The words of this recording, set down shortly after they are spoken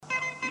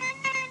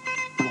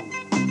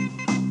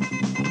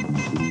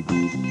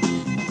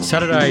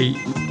Saturday,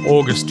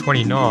 August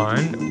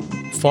 29,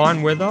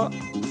 fine weather.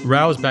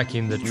 Rail's back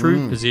in the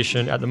true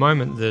position. At the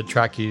moment, the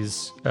track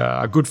is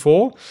a good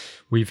 4.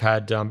 We've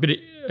had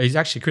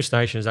Chris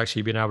Nation has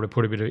actually been able to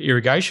put a bit of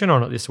irrigation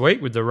on it this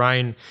week with the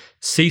rain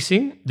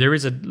ceasing. There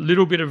is a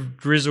little bit of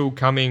drizzle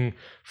coming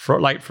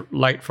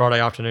late Friday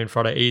afternoon,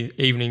 Friday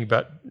evening,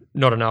 but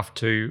not enough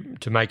to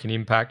make an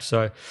impact.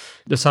 So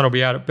the sun will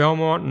be out at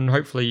Belmont, and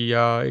hopefully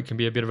it can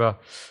be a bit of a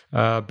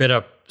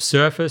better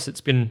surface. It's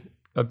been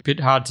a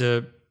bit hard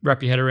to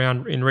wrap your head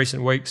around in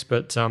recent weeks,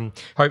 but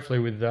hopefully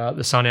with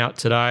the sun out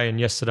today and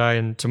yesterday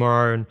and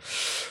tomorrow and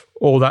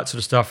all that sort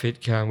of stuff, we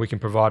can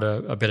provide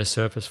a better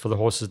surface for the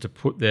horses to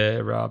put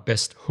their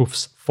best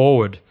hoofs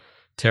forward,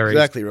 Terry.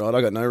 Exactly right.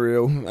 I got no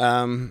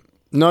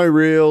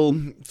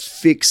real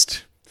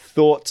fixed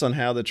thoughts on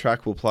how the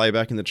track will play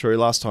back in the true.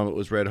 Last time it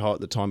was red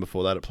hot. The time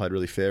before that it played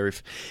really fair.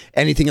 If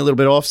anything, a little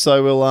bit off.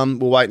 So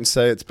we'll wait and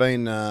see. It's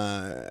been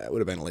it would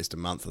have been at least a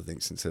month, I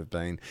think, since they've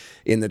been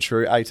in the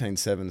true.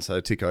 18-7, so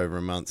tick over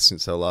a month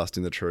since they were last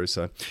in the true.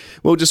 So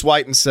we'll just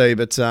wait and see.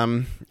 But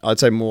I'd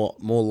say more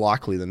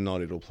likely than not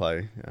it'll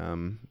play.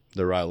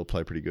 The rail will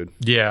play pretty good.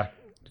 Yeah,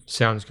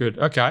 sounds good.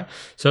 Okay,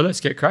 so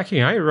let's get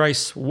cracking.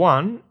 Race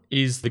 1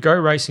 is the Go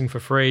Racing for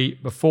Free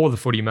before the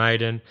Footy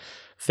Maiden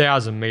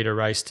 1,000-metre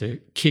race to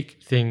kick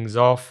things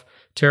off.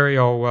 Terry,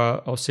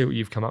 I'll see what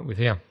you've come up with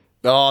here.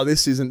 Oh,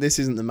 this isn't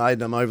the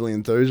maiden I'm overly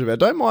enthused about.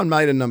 Don't mind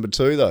maiden number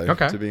 2 though,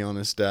 okay, to be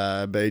honest,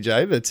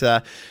 BJ.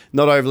 But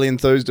not overly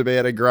enthused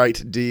about a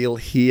great deal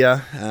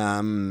here.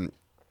 I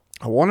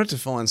wanted to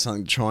find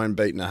something to try and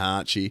beat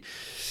Nahachi.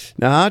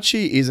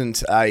 Nahachi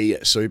isn't a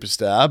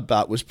superstar,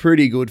 but was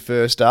pretty good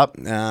first up.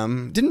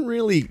 Didn't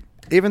really,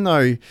 even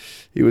though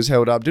he was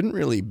held up, didn't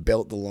really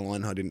belt the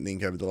line, I didn't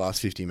think, over the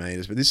last 50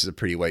 metres. But this is a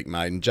pretty weak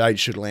maiden. Jade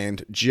should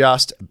land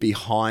just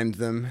behind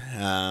them.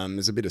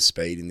 There's a bit of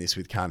speed in this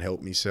with Can't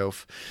Help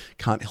Myself,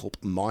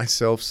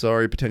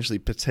 potentially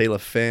Petila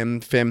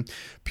Femme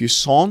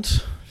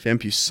Puissant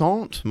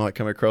might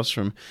come across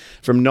from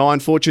 9.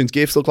 Fortune's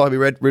Gifts look like to be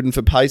ridden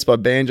for pace by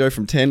Banjo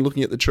from 10,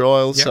 looking at the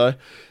trials. Yep. So,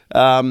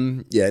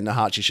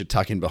 Nahachi should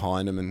tuck in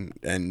behind him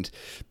and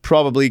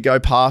probably go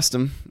past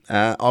him,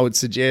 I would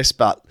suggest.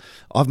 But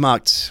I've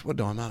marked, what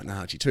do I mark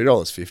Nahachi?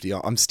 $2.50.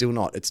 I'm still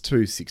not. It's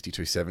 $2.60,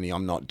 $2.70.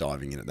 I'm not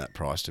diving in at that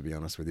price, to be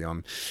honest with you.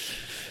 I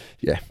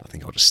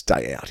think I'll just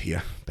stay out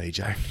here,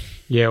 BJ.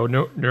 Yeah, well,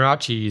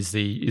 Nahachi is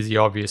the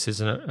obvious,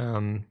 isn't it?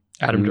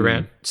 Adam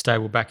Durant,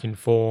 stable, back in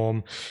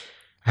form.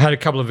 Had a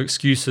couple of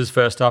excuses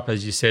first up,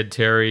 as you said,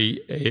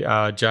 Terry.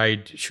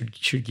 Jade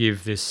should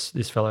give this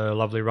fellow a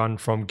lovely run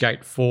from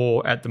gate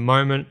 4 at the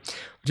moment.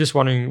 Just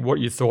wondering what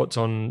your thoughts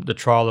on the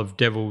trial of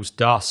Devil's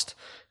Dust.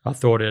 I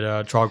thought it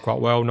trialled quite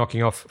well,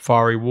 knocking off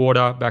Fiery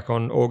Water back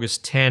on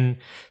August 10.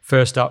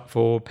 First up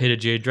for Peter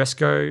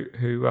Giadresco,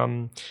 who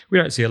we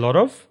don't see a lot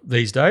of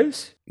these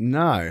days.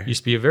 No.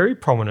 Used to be a very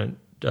prominent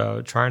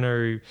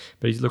trainer,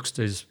 but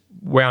he's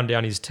wound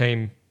down his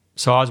team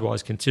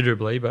size-wise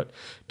considerably, but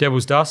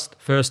Devil's Dust,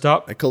 first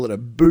up. They call it a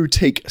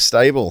boutique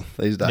stable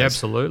these days.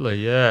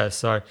 Absolutely, yeah.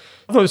 So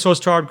I thought this horse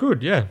trialled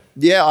good, yeah.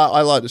 Yeah,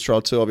 I like this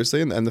trial too,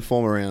 obviously, and the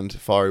form around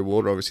Fiery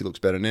Water obviously looks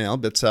better now.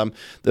 But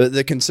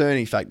the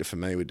concerning factor for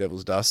me with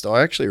Devil's Dust,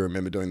 I actually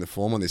remember doing the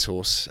form on this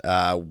horse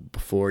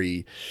before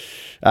he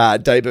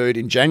debuted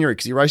in January,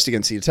 because he raced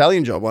against the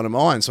Italian Job, one of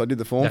mine. So I did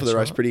the form for the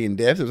race pretty in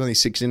depth. There was only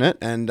 6 in it,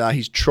 and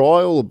his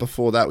trial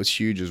before that was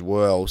huge as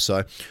well.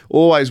 So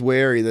always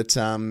wary that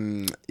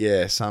some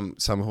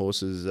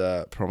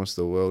horses promise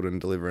the world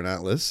and deliver an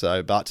Atlas.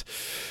 So, but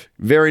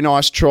very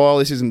nice trial.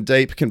 This isn't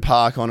deep, can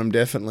park on him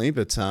definitely,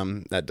 but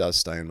that does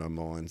stay in my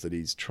mind that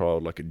he's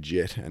trialled like a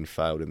jet and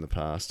failed in the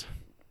past.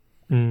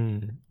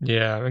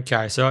 Yeah,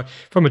 okay. So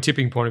from a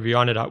tipping point of view,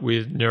 I ended up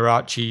with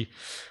Nahachi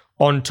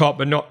on top,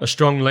 but not a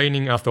strong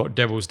leaning. I thought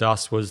Devil's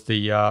Dust was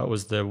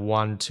the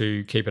one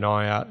to keep an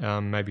eye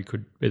out. Maybe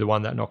could be the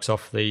one that knocks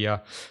off the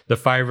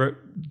favourite.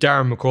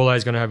 Darren Macaulay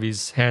is going to have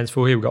his hands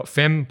full here. We've got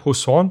Femme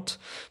Poussant,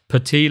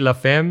 Petit La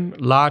Femme,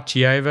 La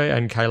Chieve,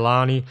 and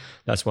Kailani.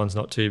 That one's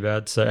not too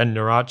bad. So, and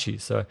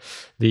Nahachi. So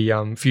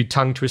the few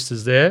tongue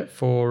twisters there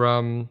for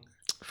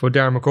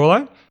Darren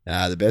Macaulay.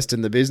 The best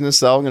in the business,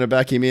 so I'm going to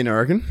back him in, I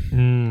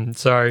reckon.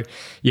 So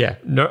yeah,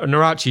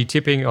 Nahachi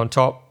tipping on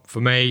top. For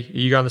me, are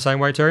you going the same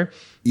way, Terry?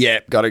 Yeah,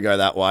 got to go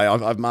that way.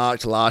 I've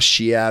marked last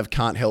year.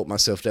 Can't Help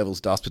Myself,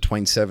 Devil's Dust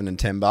between $7 and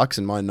 $10,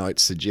 and my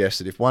notes suggest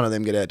that if one of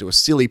them get out to a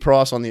silly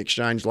price on the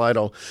exchange late,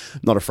 I'm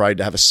not afraid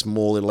to have a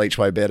small little each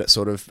way bet at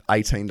sort of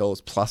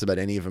 $18 plus about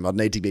any of them. I'd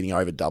need to be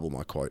over double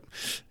my quote,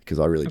 because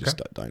I really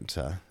just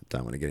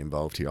don't want to get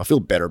involved here. I feel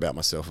better about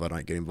myself if I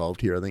don't get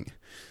involved here, I think.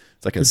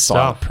 It's like a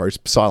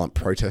silent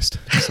protest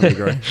to some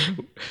degree.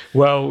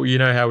 Well, you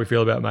know how we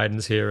feel about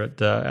maidens here at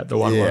the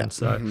 1-1.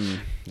 So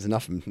there's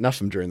enough of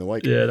them during the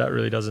week. Yeah, that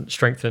really doesn't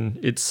strengthen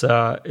its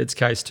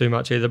case too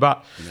much either.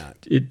 But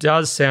it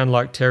does sound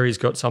like Terry's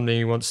got something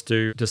he wants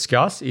to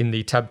discuss in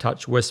the Tab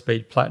Touch West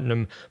Speed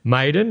Platinum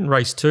Maiden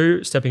Race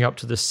 2, stepping up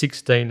to the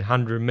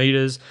 1,600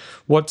 metres.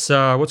 What's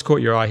caught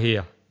your eye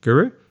here,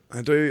 Guru?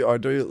 I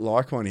do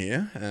like one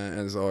here,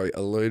 as I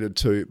alluded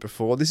to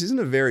before. This isn't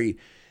a very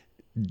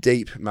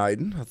deep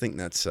maiden. I think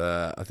that's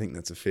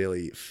a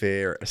fairly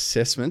fair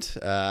assessment.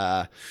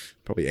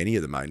 Probably any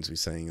of the maidens we're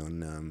seeing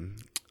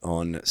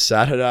on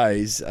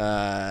Saturdays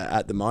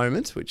at the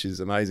moment, which is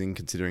amazing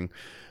considering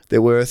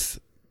they're worth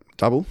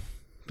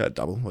about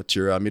double what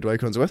your midway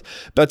coins are worth.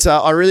 But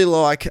I really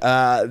like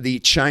the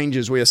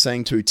changes we are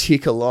seeing to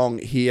Tick Along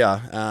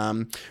here.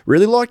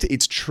 Really liked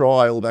its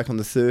trial back on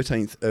the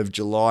 13th of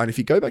July. And if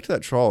you go back to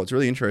that trial, it's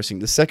really interesting.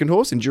 The second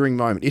horse, Enduring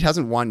Moment, it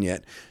hasn't won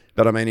yet.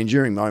 But I mean,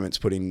 Enduring Moments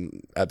put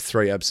in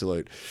 3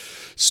 absolute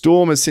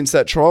stormers since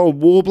that trial.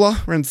 Warbler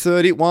ran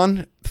third, it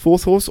won. The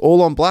fourth horse,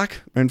 All on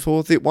Black, ran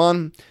fourth, it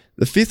won.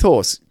 The fifth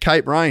horse,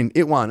 Cape Rain,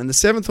 it won. And the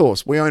seventh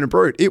horse, We Own a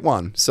Brute, it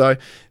won. So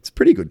it's a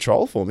pretty good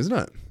trial form, isn't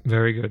it?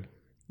 Very good.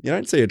 You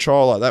don't see a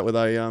trial like that where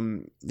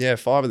they,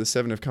 5 of the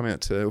 7 have come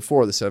out to,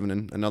 4 of the 7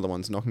 and another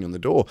one's knocking on the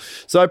door.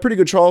 So pretty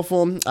good trial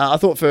form. I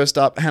thought first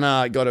up,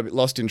 Hannah got a bit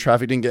lost in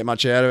traffic, didn't get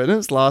much out of it. And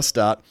its last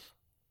start,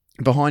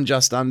 behind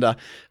Just Under.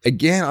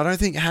 Again, I don't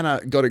think Hannah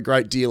got a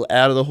great deal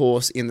out of the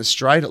horse in the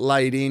straight. It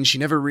laid in. She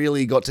never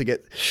really got to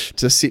get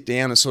to sit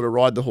down and sort of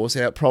ride the horse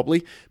out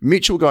properly.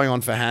 Mitchell going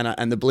on for Hannah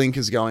and the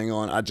blinkers going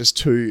on are just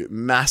 2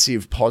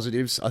 massive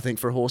positives, I think,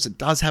 for a horse that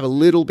does have a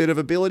little bit of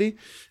ability.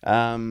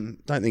 Don't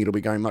think it'll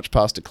be going much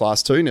past a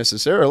Class 2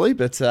 necessarily,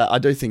 but I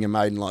do think a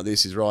maiden like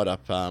this is right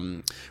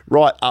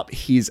up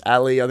his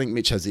alley. I think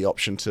Mitch has the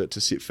option to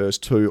sit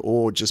first 2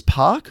 or just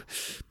park.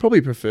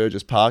 Probably prefer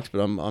just parked, but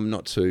I'm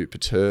not too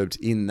perturbed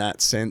in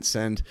that sense,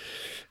 and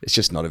it's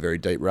just not a very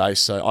deep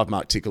race. So I've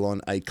marked Tickle on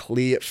a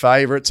clear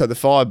favourite. So the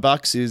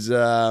 $5 is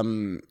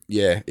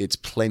it's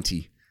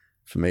plenty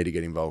for me to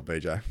get involved,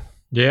 BJ.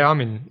 Yeah,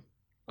 I'm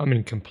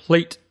in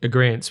complete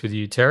agreement with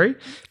you, Terry.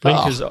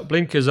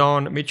 Blinkers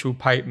on, Mitchell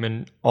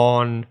Pateman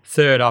on,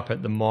 third up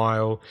at the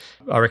mile.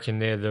 I reckon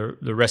the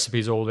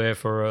recipe's all there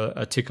for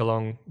a Tick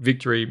Along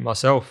victory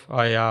myself.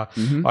 I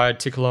had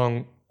Tick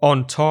Along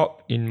on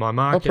top in my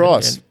market.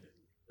 What price? And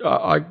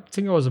I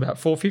think I was about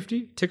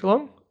 $4.50 Tick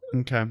Along.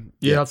 Okay.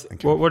 Yeah.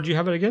 What did you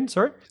have it again?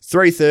 Sorry?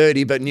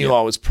 $3.30, but knew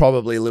I was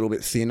probably a little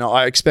bit thin.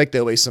 I expect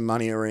there'll be some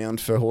money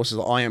around for horses.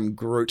 I Am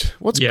Groot.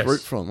 What's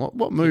Groot from?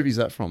 What movie is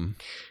that from?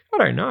 I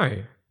don't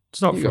know.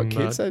 It's not from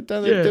kids.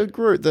 The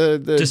Groot, the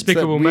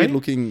Despicable Me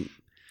looking.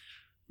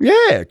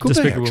 Yeah, could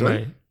Despicable be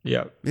actually. Me.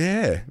 Yeah.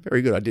 Yeah,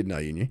 very good. I did know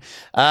you knew.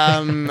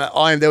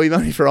 There'll be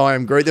money for I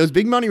Am Groot. There was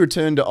big money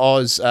returned to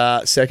Oz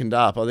second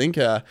up. I think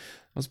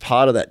I was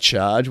part of that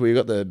charge. We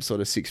got the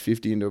sort of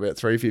 $6.50 into about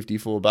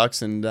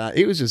 $3.54, and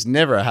it was just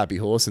never a happy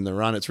horse in the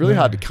run. It's really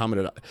hard to come at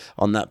it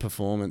on that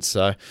performance.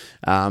 So,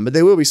 but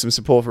there will be some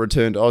support for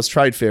return to Oz.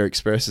 Trade Fair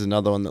Express is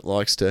another one that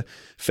likes to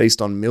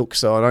feast on milk.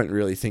 So I don't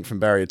really think from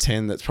barrier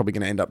 10 that's probably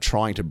going to end up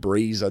trying to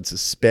breeze. I'd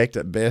suspect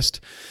at best,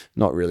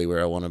 not really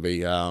where I want to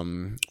be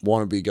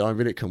going.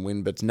 But it can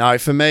win. But no,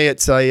 for me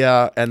it's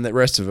and the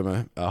rest of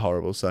them are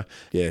horrible. So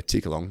yeah,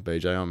 Tick Along,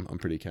 BJ. I'm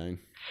pretty keen.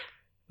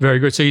 Very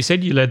good. So you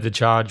said you led the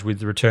charge with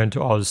the return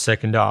to Oz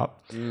second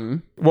up.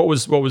 Mm. What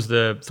was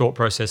the thought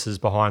processes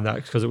behind that?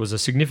 Because it was a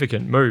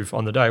significant move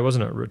on the day,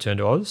 wasn't it? Return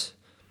to Oz.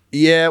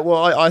 Yeah, well,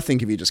 I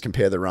think if you just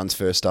compare the runs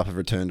first up of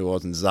Return to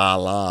Oz and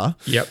Zala,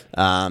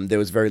 there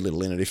was very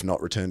little in it. If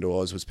not, Return to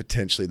Oz was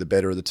potentially the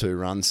better of the 2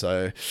 runs.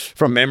 So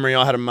from memory,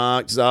 I had a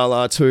marked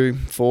Zala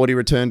 240,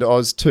 Return to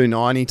Oz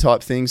 290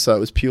 type thing. So it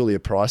was purely a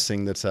price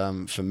thing that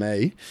for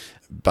me,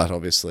 but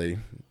obviously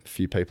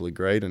few people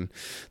agreed and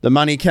the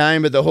money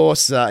came, but the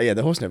horse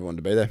never wanted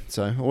to be there,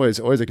 so always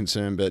a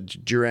concern. But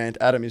Durant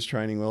Adam is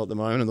training well at the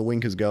moment and the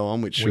winkers go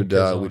on, which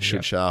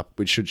should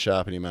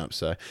sharpen him up.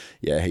 So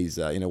yeah, he's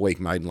in a weak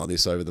maiden like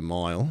this over the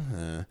mile.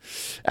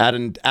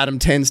 Adam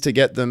tends to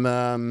get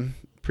them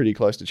pretty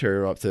close to cherry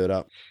ripe third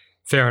up.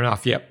 Fair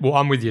enough. Yeah. Well,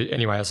 I'm with you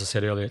anyway. As I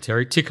said earlier,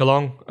 Terry, Tick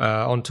Along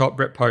on top.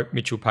 Brett Pope,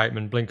 Mitchell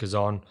Pateman, blinkers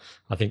on.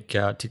 I think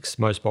ticks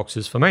most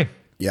boxes for me.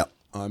 Yeah,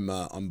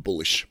 I'm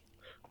bullish.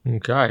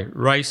 Okay,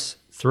 race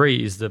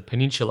 3 is the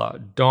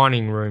Peninsula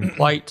Dining Room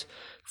Plate.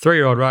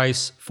 3-year-old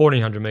race,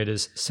 1,400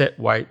 metres, set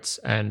weights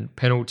and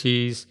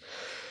penalties.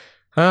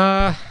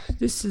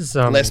 This is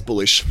less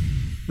bullish.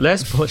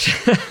 Less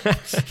bullish.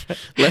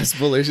 Less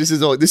bullish. This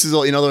is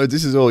all. In other words,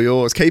 this is all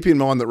yours. Keep in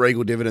mind that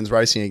Regal Dividend's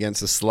racing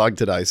against the Slug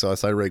today, so I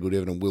say Regal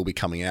Dividend will be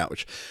coming out,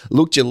 which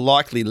looked your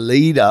likely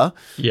leader.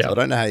 Yeah. So I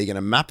don't know how you're going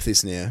to map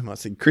this now. Might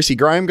see Chrissy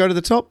Graham go to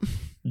the top.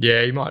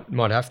 Yeah, you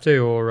might have to,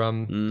 or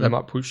they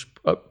might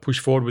push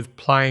forward with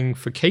Playing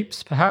for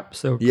Keeps,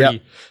 perhaps.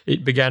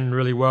 It began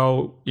really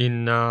well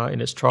in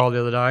its trial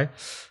the other day.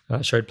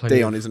 Showed plenty.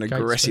 Dion is an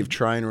aggressive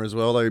trainer as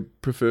well, though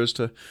prefers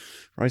to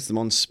race them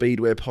on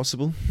speed where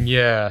possible.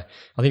 Yeah,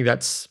 I think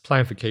that's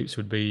Playing for Keeps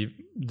would be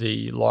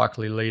the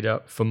likely leader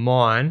for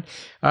mine.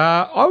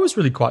 I was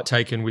really quite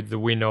taken with the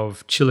win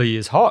of Chile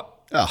is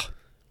Hot.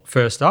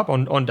 First up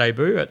on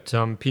debut at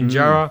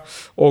Pinjarra,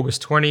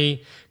 August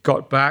 20,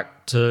 got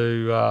back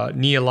to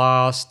near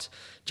last.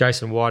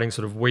 Jason Whiting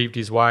sort of weaved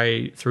his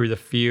way through the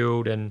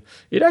field, and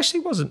it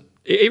actually wasn't,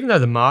 even though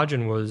the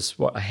margin was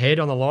ahead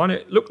on the line,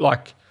 it looked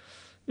like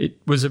it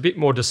was a bit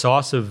more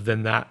decisive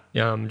than that.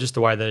 Just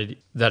the way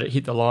that it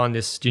hit the line,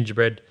 this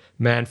gingerbread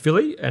man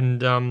filly.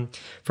 And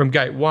from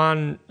gate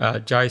one,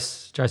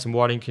 Jason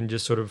Whiting can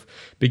just sort of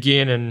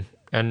begin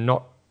and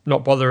not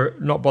bother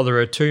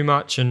her too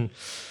much. And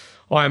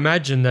I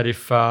imagine that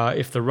if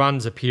the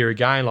runs appear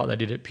again like they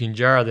did at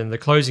Pinjarra, then the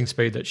closing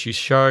speed that she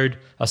showed,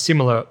 a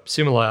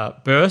similar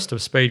burst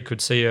of speed,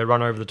 could see her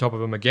run over the top of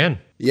them again.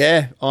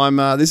 Yeah, I'm.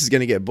 This is going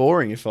to get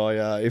boring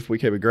if we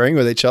keep agreeing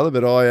with each other,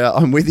 but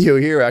I'm with you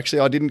here. Actually,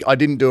 I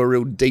didn't do a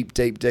real deep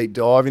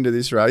dive into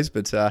this race,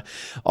 but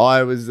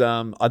I was.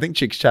 I think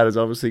Chicks Chatter's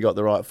obviously got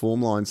the right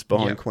form lines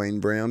behind Queen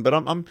Brown, but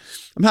I'm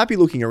happy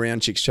looking around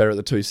Chicks Chatter at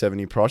the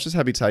 270 price. Just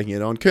happy taking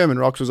it on. Kerman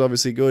Rocks was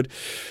obviously good.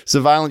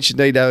 Surveillance you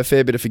need to have a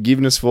fair bit of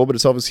forgiveness for, but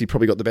it's obviously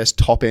probably got the best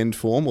top end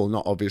form. Well,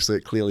 not obviously,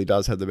 it clearly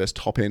does have the best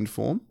top end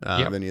form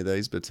of any of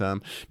these. But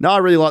no, I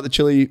really like the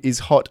Chile is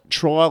Hot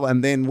trial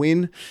and then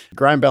win.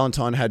 Graham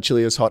Ballantyne had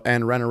Chile is Hot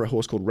and ran a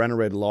horse called Runner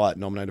Red Light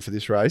nominated for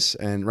this race,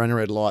 and Runner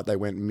Red Light, they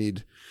went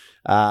mid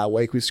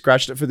week. We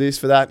scratched it for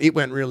that. It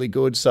went really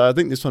good, so I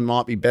think this one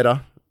might be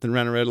better than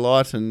Runner Red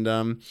Light. And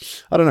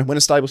I don't know, when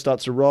a stable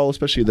starts to roll,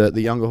 especially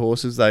the younger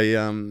horses, they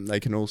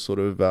can all sort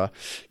of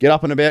get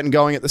up and about and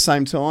going at the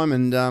same time.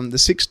 And the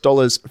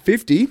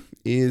 $6.50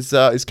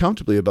 is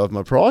comfortably above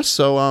my price.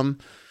 So I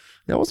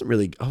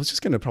was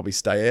just going to probably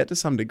stay out to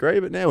some degree,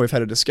 but now we've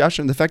had a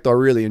discussion. The fact I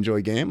really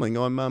enjoy gambling,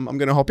 I'm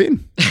going to hop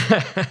in.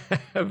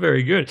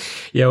 Very good.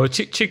 Yeah, well,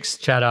 Chicks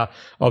Chatter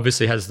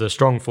obviously has the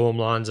strong form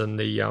lines and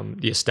the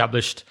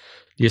established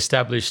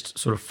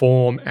sort of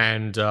form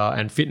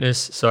and fitness.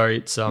 So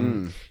it's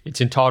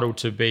entitled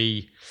to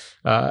be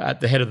at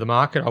the head of the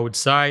market, I would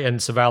say.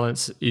 And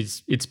Surveillance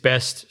is its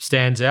best,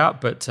 stands out,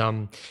 but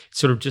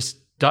sort of just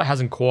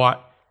hasn't quite,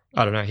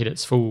 I don't know, hit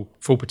its full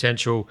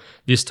potential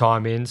this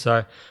time in.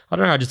 So I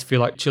don't know. I just feel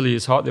like Chile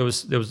is Hot. There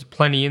was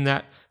plenty in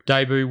that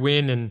debut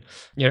win, and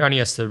only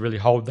has to really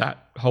hold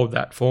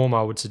that form.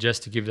 I would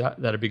suggest to give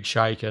that a big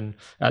shake and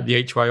at the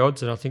each way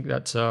odds. And I think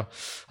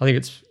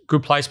it's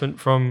good placement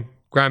from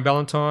Graham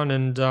Ballantyne,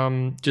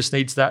 and just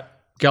needs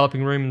that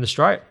galloping room in the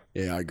straight.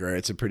 Yeah, I agree.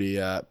 It's a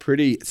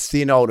pretty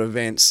thin old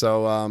event.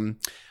 So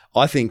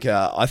I think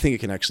it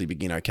can actually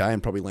begin okay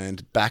and probably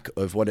land back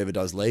of whatever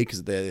does lead,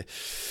 because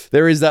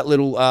there is that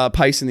little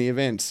pace in the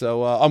event.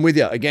 So I'm with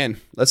you again.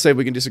 Let's see if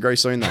we can disagree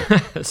soon though.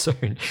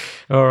 Soon.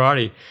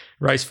 Alrighty.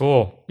 Race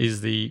 4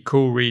 is the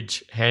Cool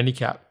Ridge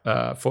Handicap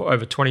for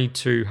over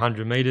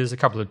 2,200 metres. A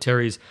couple of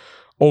Terry's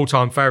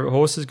all-time favourite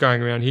horses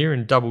going around here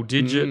in double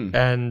digit,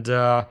 and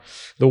the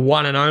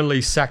one and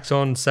only Sacked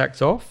On,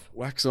 Sacked Off.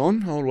 Wax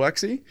on, old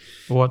Waxy.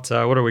 What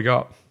do we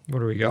got?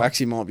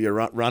 Waxy might be a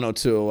run or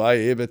two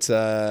away here, but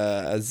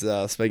as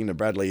speaking to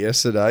Bradley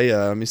yesterday,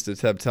 Mr.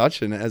 Tab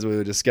Touch, and as we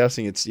were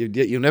discussing,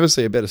 you'll never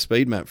see a better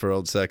speed map for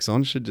old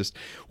Saxon. Should just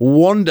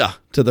wander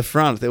to the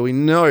front. There will be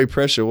no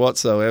pressure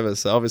whatsoever.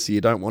 So obviously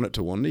you don't want it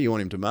to wander. You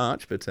want him to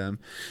march, but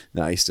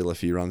no, he's still a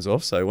few runs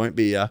off, so won't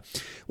be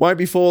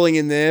falling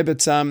in there.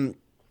 But I'm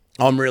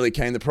really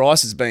keen. The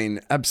price has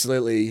been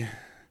absolutely.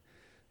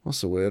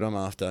 What's the word I'm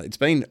after? It's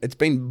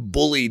been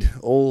bullied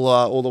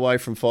all the way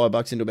from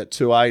 $5 into about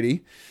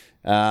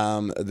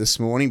 $2.80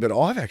 this morning, but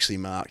I've actually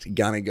marked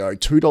Gonna Go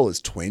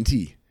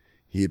 $2.20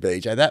 here,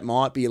 BJ. That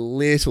might be a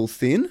little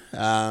thin,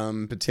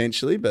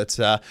 potentially, but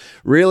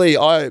really,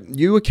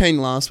 you were keen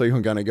last week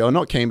on Gonna Go.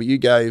 Not keen, but you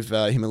gave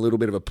him a little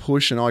bit of a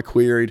push, and I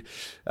queried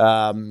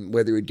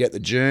whether he'd get the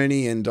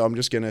Journey, and I'm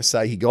just going to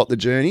say he got the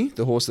Journey.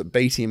 The horse that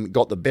beat him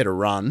got the better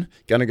run.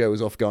 Gonna Go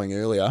was off going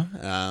earlier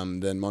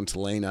than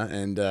Montalina,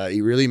 and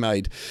he really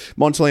made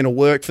Montalina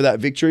work for that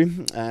victory.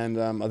 And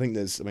I think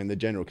the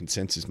general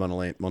consensus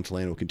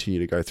Montalina will continue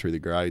to go through the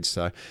grades.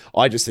 So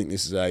I just think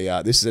this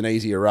is an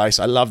easier race.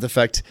 I love the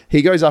fact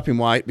he goes up in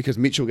weight because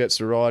Mitchell gets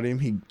to ride him.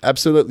 He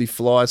absolutely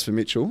flies for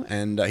Mitchell,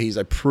 and he's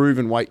a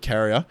proven weight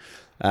carrier.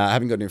 I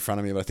haven't got it in front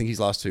of me, but I think his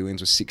last two wins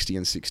were 60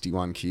 and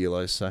 61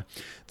 kilos. So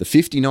the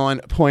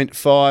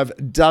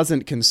 59.5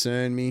 doesn't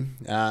concern me.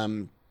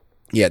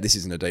 This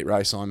isn't a deep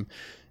race. I'm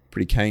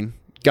pretty keen.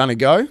 Gonna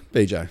Go,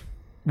 BJ.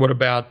 What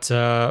about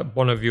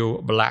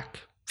Bonneville Black?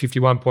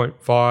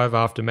 51.5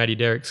 after Matty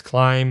Derrick's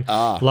claim.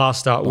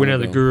 Last start winner,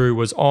 the Guru,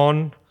 was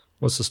on.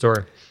 What's the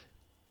story?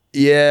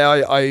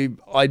 Yeah,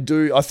 I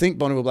do. I think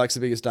Bonneville Black's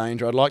the biggest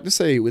danger. I'd like to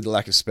see, with the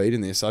lack of speed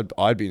in this,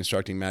 I'd be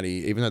instructing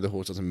Matty, even though the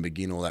horse doesn't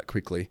begin all that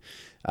quickly.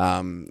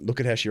 Look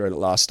at how she rode it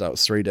last start. It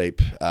was 3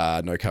 deep,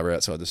 no cover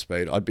outside the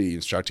speed. I'd be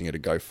instructing her to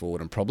go forward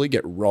and probably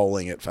get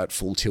rolling at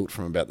full tilt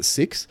from about the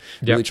 6.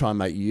 Really try and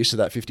make use of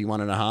that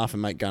 51.5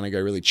 and make Gonna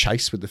Go really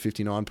chase with the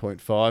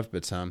 59.5.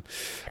 But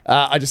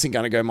I just think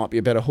Gonna Go might be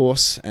a better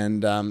horse.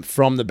 And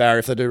from the barrier,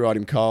 if they do ride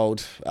him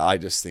cold, I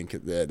just think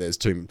there's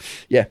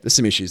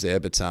some issues there.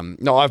 But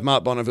no, I've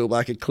marked Bonneville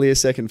Black a clear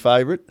second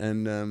favourite.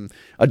 And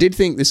I did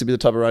think this would be the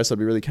type of race I'd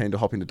be really keen to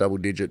hop into double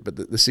digit. But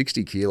the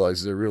 60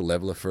 kilos is a real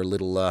leveler for a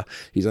little.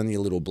 He's only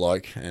a little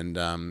bloke, and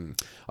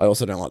I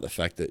also don't like the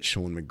fact that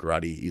Sean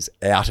McGruddy is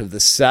out of the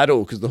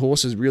saddle, because the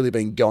horse has really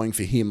been going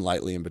for him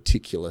lately in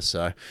particular.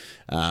 So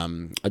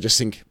I just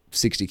think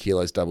 60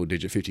 kilos double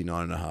digit,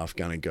 59.5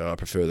 gonna go. I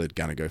prefer the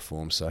gonna go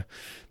form. So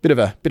bit of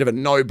a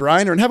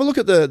no-brainer. And have a look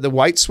at the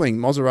weight swing.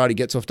 Maserati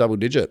gets off double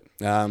digit.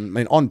 I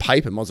mean, on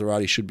paper,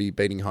 Maserati should be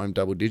beating home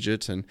double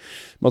digit. And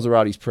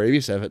Maserati's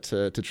previous effort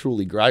to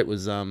truly great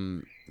was,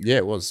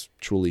 it was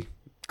truly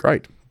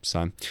great.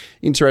 So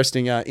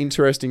interesting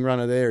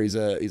runner there. He's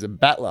a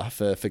battler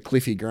for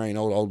Cliffy Green,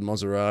 old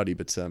Maserati,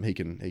 but he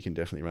can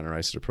definitely run a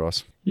race at a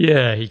price.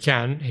 Yeah, he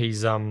can.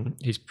 He's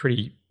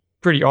pretty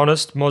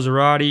honest,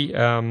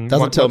 Maserati.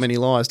 Doesn't tell many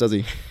lies, does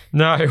he?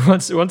 No.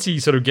 Once he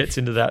sort of gets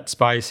into that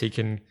space, he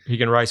can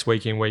race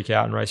week in, week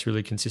out, and race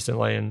really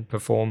consistently and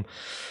perform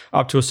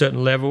up to a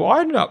certain level. I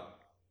ended up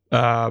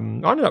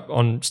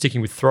on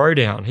sticking with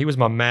Throwdown. He was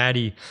my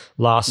Maddie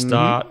last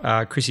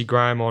start. Chrissy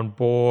Graham on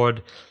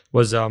board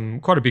was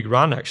quite a big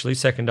run actually.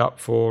 Second up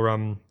for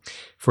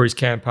his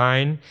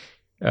campaign.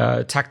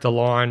 Tacked the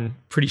line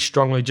pretty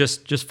strongly.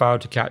 Just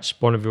failed to catch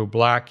Bonneville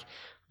Black.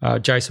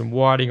 Jason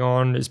Whiting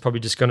on is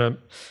probably just going to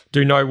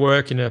do no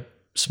work in a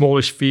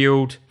smallish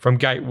field from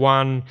gate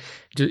one.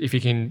 If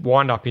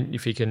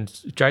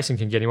Jason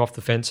can get him off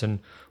the fence and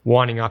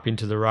winding up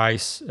into the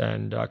race,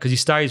 and because he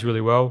stays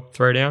really well,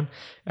 Throwdown,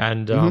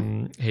 and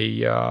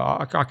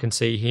I can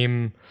see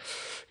him.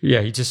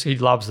 Yeah, he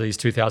loves these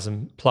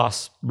 2,000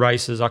 plus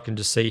races. I can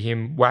just see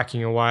him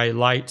whacking away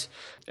late,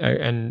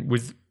 and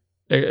with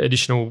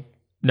additional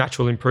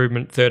natural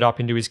improvement, third up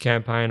into his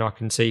campaign. I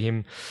can see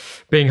him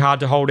being hard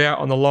to hold out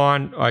on the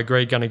line. I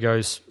agree, Gunner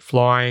goes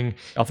flying.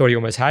 I thought he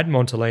almost had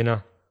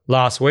Montalina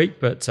last week,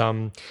 but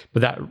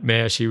that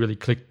mare, she really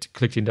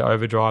clicked into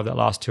overdrive that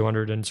last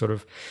 200 and sort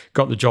of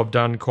got the job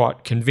done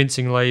quite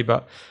convincingly.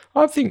 But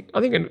I think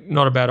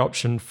not a bad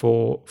option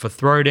for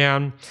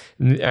Throwdown,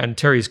 and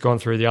Terry's gone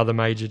through the other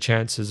major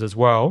chances as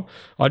well.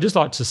 I'd just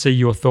like to see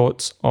your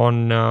thoughts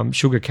on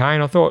Sugar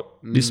Cane. I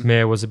thought this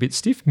mare was a bit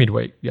stiff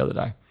midweek the other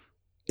day.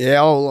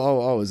 Yeah,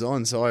 I was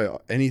on, so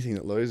anything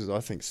that loses,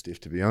 I think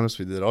stiff, to be honest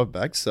with you, that I've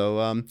backed.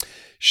 So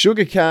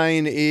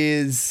Sugarcane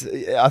is,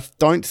 I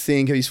don't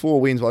think, he's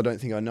 4 wins, but I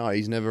don't think I know.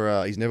 He's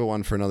never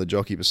won for another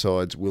jockey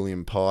besides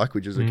William Pike,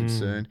 which is a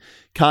concern.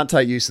 Can't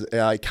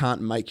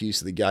make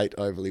use of the gate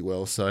overly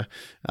well, so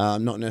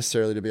not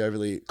necessarily to be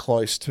overly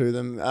close to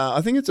them.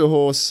 I think it's a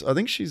horse. I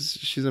think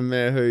she's a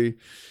mare who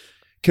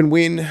can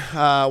win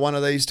one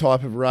of these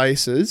type of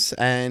races,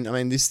 and I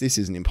mean this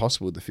isn't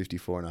impossible with the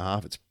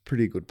 54.5. It's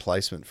pretty good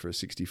placement for a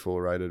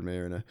 64 rated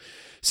mare and a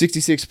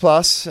 66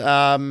 plus.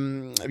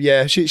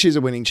 She's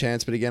a winning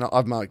chance, but again,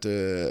 I've marked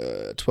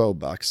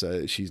 $12,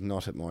 so she's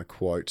not at my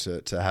quote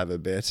to have a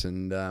bet,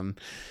 and I've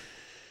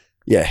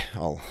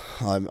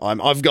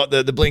got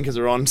the blinkers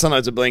are on.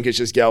 Sometimes the blinkers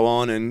just go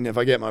on, and if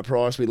I get my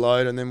price, we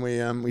load, and then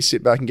we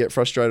sit back and get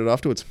frustrated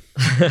afterwards.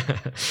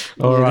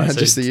 All right, so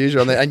just the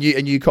usual. And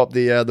you cop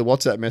the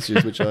WhatsApp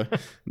message, which I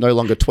no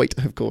longer tweet,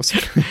 of course.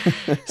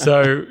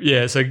 So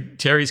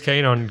Terry's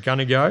keen on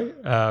Gonna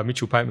Go.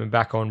 Mitchell Pateman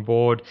back on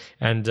board,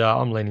 and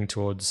I'm leaning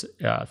towards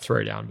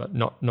Throwdown, but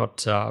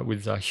not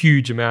with a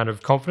huge amount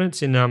of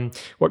confidence in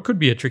what could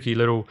be a tricky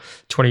little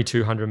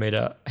 2,200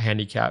 metre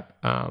handicap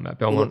at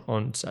Belmont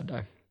on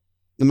Saturday.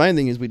 The main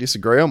thing is we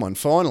disagree on one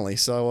finally,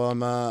 so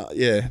I'm a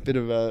bit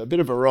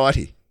of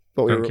variety.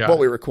 What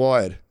we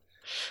required.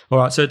 All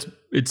right, so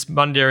it's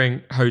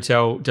Mundaring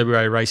Hotel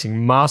WA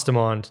Racing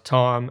Mastermind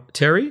time,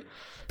 Terry.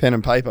 Pen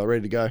and paper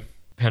ready to go.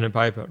 Pen and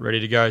paper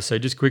ready to go. So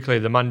just quickly,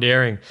 the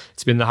Mundaring,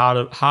 it's been the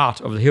heart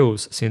of the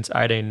hills since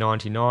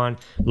 1899,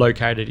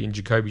 located in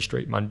Jacoby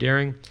Street,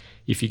 Mundaring.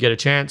 If you get a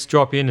chance,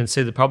 drop in and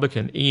see the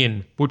publican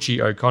Ian Butchie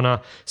O'Connor.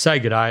 Say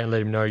good day and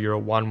let him know you're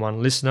a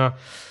 1-1 listener.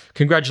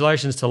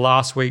 Congratulations to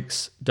last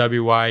week's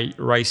WA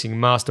Racing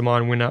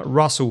Mastermind winner,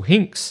 Russell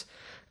Hinks.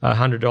 A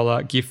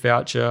 $100 gift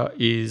voucher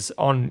is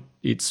on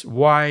its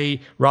way.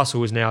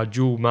 Russell is now a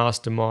dual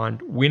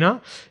Mastermind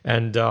winner,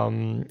 and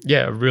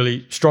a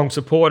really strong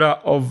supporter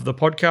of the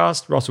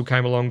podcast. Russell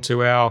came along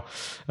to our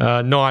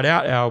night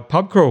out, our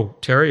pub crawl,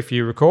 Terry, if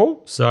you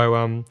recall.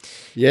 So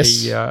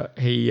yes,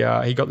 he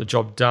got the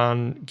job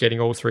done,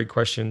 getting all 3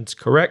 questions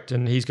correct,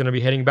 and he's going to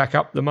be heading back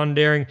up the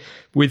Mundaring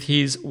with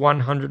his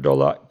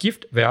 $100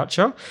 gift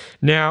voucher.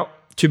 Now,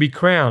 to be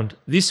crowned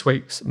this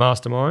week's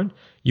Mastermind,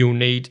 you'll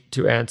need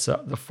to answer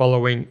the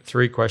following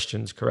 3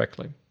 questions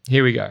correctly.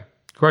 Here we go.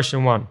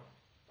 Question 1.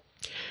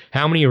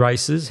 How many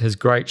races has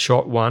Great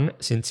Shot won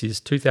since his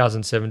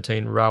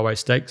 2017 Railway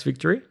Stakes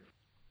victory?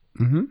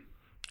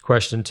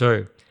 Question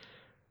 2.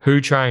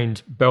 Who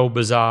trained Bell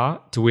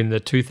Bazaar to win the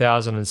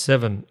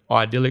 2007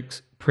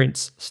 Idyllic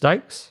Prince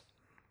Stakes?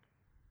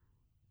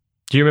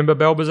 Do you remember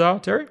Bell Bazaar,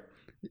 Terry?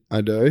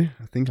 I do.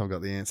 I think I've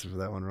got the answer for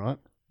that one right.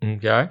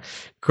 Okay.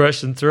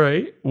 Question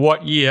 3.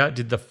 What year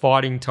did the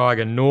Fighting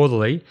Tiger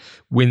Northerly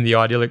win the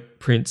Idyllic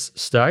Prince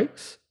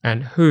Stakes?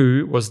 And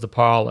who was the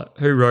pilot?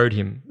 Who rode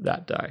him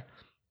that day?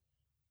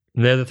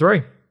 And they're the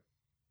 3.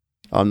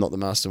 I'm not the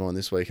mastermind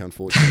this week,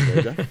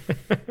 unfortunately, DJ.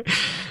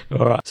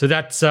 All right. So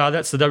that's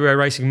the WA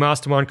Racing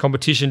Mastermind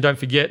competition. Don't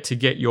forget to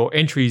get your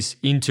entries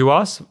into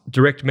us.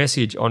 Direct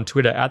message on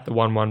Twitter at the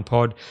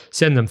 11pod.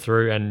 Send them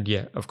through, and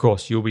yeah, of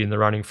course, you'll be in the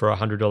running for a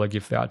 $100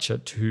 gift voucher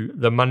to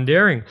the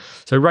Mundaring.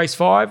 So race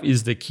 5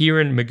 is the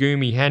Kieran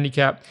Magumi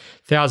Handicap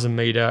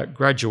 1,000-metre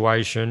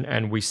graduation,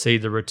 and we see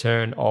the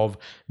return of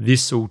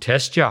This'll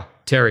Test Ya.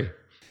 Terry.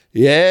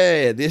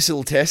 Yeah,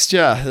 this'll test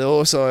ya. The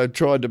horse I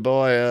tried to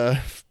buy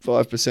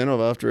 5% of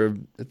after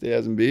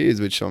 1,000 beers,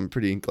 which I'm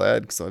pretty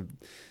glad because I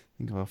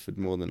think I offered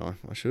more than I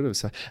should have.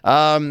 So,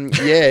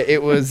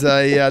 it was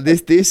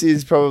this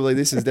is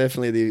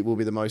definitely will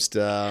be the most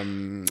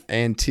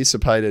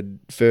anticipated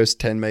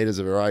first 10 meters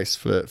of a race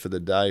for the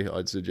day,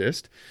 I'd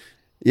suggest.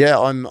 Yeah,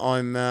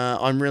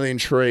 I'm really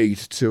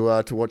intrigued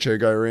to watch her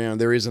go around.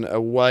 There isn't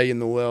a way in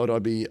the world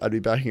I'd be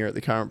backing her at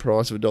the current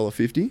price of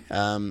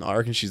 $1.50. I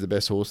reckon she's the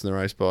best horse in the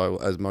race by,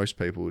 as most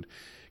people would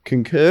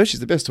concur.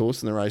 She's the best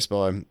horse in the race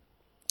by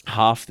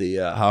half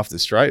the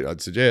straight, I'd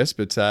suggest.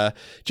 But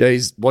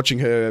geez, watching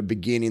her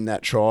begin in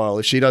that trial,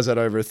 if she does that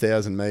over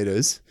 1,000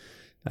 meters,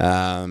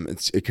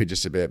 it could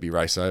just about be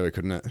race over,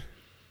 couldn't it?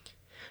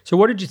 So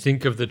what did you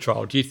think of the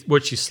trial?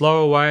 Was she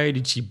slow away?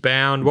 Did she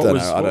bound?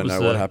 I don't know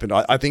what happened.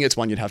 I think it's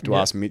one you'd have to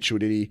ask Mitchell.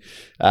 Did he?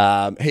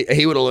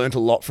 He would have learnt a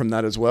lot from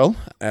that as well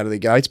out of the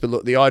gates. But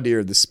look, the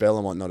idea of the spell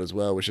and whatnot as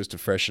well was just to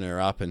freshen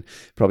her up and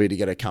probably to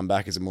get her come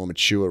back as a more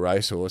mature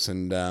racehorse.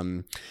 And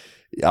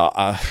you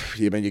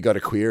got to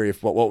query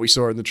if what we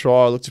saw in the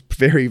trial looked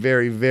very,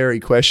 very, very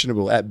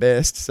questionable at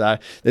best. So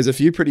there's a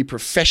few pretty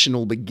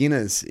professional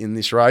beginners in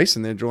this race,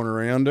 and they're drawn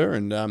around her.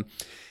 And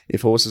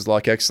if horses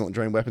like Excellent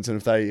Dream Weapons,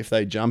 and if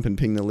they jump and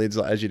ping the lids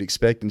as you'd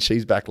expect, and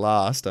she's back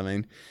last, I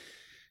mean,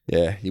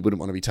 yeah, you wouldn't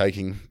want to be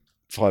taking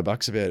 $5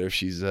 about her if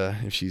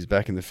she's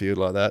back in the field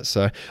like that.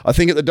 So I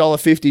think at the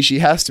 $1.50, she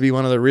has to be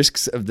one of the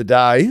risks of the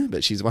day,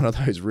 but she's one of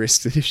those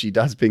risks that if she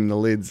does ping the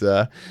lids,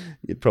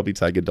 you'd probably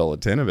take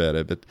 $1.10 about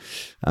her. But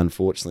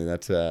unfortunately,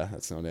 that's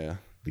not how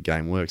the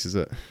game works, is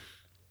it?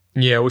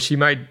 Yeah, well, she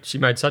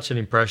made such an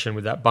impression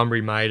with that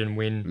Bunbury maiden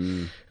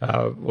win.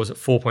 Was it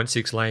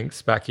 4.6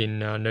 lengths back in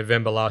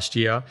November last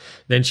year?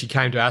 Then she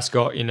came to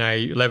Ascot in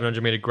a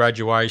 1,100 metre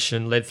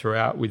graduation, led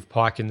throughout with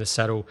Pike in the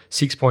saddle,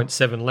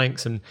 6.7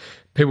 lengths, and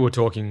people were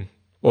talking,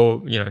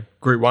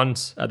 Group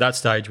 1s at that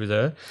stage with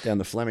her. Down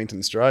the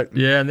Flemington Straight.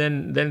 Yeah, and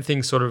then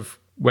things sort of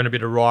went a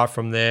bit awry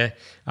from there.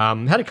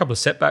 Had a couple of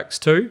setbacks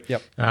too.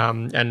 Yep.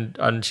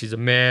 And she's a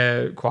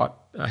mare, quite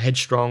a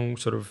headstrong,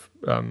 sort of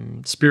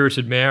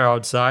spirited mare, I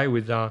would say,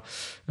 with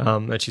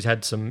and she's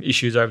had some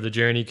issues over the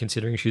journey,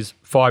 considering she's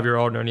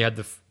 5-year-old and only had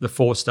the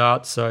 4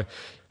 starts. So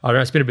I don't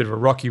know, it's been a bit of a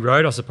rocky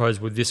road, I suppose,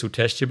 with This'll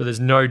Test Ya, but there's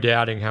no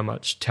doubting how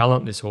much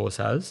talent this horse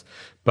has.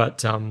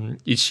 But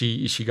is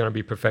she going to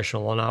be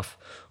professional enough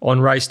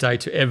on race day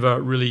to ever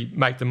really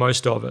make the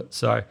most of it?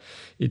 So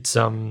it's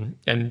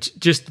and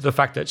just the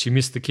fact that she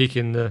missed the kick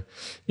in the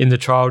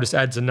trial just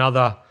adds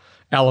another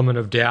element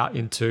of doubt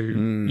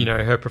into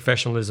her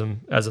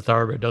professionalism as a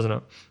thoroughbred, doesn't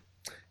it?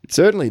 It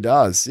certainly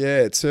does. Yeah,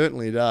 it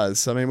certainly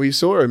does. I mean, we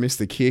saw her miss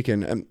the kick,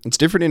 and it's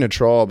different in a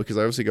trial because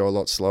they obviously go a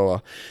lot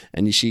slower.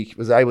 And she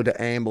was able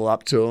to amble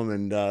up to him,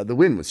 and the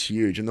win was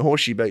huge. And the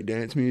horse she beat,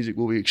 Dance Music,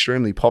 will be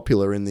extremely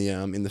popular in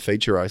the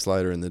feature race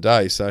later in the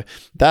day. So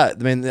that,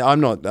 I mean, I'm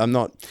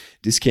not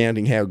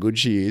discounting how good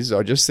she is.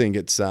 I just think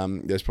it's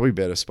there's probably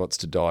better spots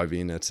to dive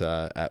in at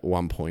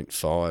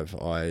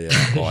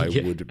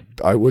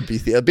 1.5. I would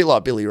be a bit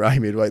like Billy Ray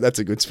midweek. That's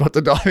a good spot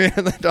to dive in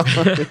at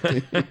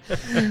the time.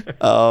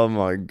 Oh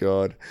my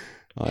God,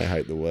 I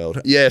hate the world.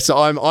 Yeah, so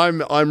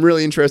I'm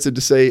really interested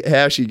to see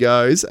how she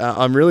goes.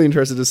 I'm really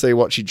interested to see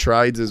what she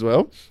trades as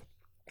well.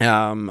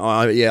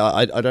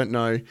 I don't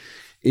know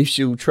if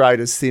she'll trade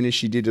as thin as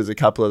she did as a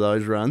couple of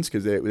those runs,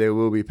 because there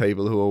will be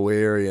people who are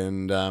wary,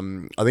 and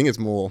I think it's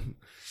more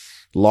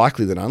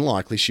likely than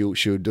unlikely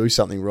she'll do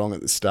something wrong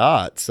at the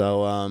start.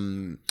 So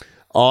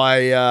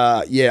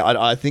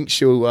I think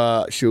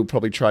she'll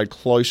probably trade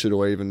closer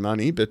to even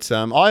money, but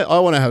I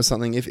want to have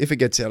something if it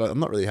gets out. I'm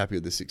not really happy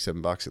with the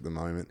 $6-7 at the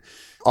moment.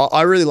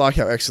 I really like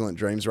how Excellent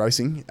Dreams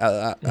racing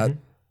at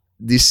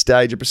this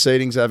stage of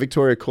proceedings.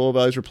 Victoria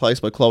Corbo's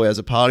replaced by Chloe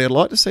Azzopardi. I'd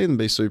like to see them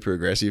be super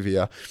aggressive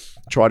here.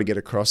 Try to get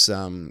across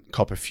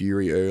Copper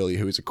Fury early,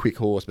 who is a quick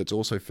horse, but it's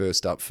also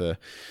first up for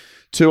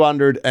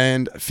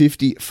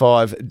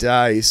 255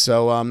 days.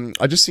 So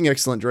I just think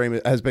Excellent Dream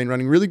has been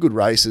running really good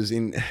races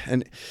in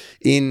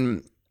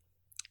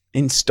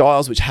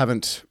styles which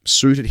haven't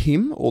suited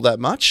him all that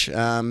much.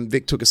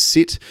 Vic took a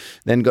sit,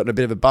 then got in a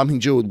bit of a bumping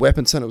duel with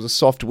Weaponson. It was a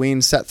soft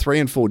win, sat 3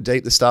 and 4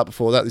 deep the start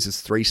before that. This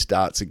is 3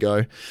 starts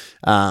ago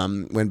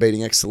when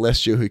beating Ex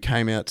Celestial, who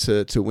came out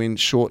to win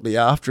shortly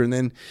after. And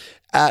then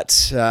at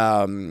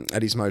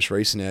his most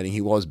recent outing,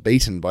 he was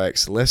beaten by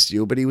Ex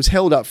Celestial, but he was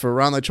held up for a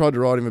run. They tried to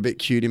ride him a bit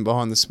cute in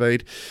behind the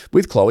speed.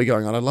 With Chloe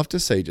going on, I'd love to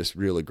see just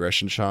real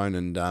aggression shown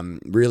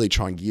and really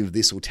try and give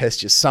This'll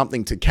Test Ya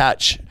something to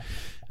catch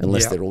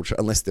unless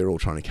they're all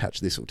trying to catch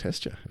this or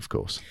test you, of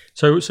course.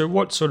 So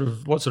what sort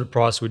of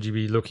price would you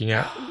be looking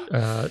at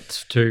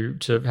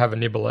to have a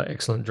nibble at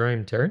Excellent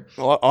Dream, Terry?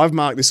 Well, I've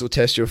marked this will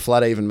test you a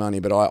flat even money,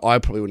 but I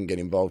probably wouldn't get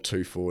involved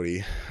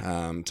 240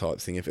 type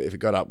thing. If it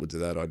got upwards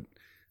of that,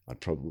 I'd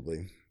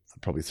probably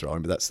throw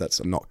in, but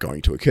that's not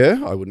going to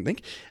occur, I wouldn't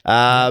think.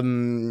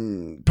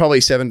 Probably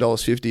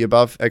 $7.50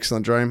 above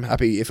Excellent Dream.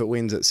 Happy if it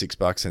wins at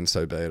 $6, and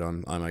so be it.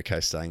 I'm okay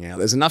staying out.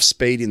 There's enough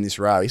speed in this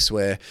race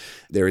where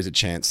there is a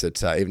chance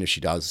that even if she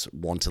does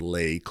want to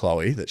lead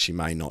Chloe, that she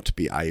may not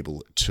be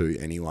able to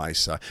anyway.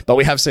 So, but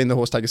we have seen the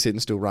horse take a sit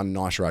and still run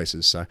nice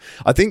races. So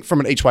I think from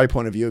an each way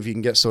point of view, if you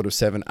can get sort of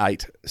 $7,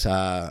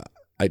 $8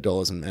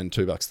 and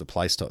 $2 the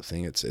place type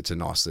thing, it's a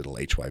nice little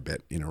each way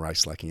bet in a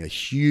race lacking a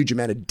huge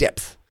amount of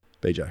depth.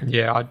 BJ.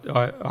 Yeah,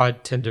 I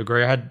tend to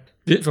agree. I had,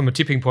 from a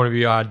tipping point of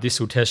view, I had This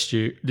Will Test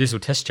You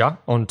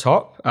on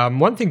top.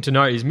 One thing to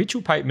note is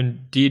Mitchell Pateman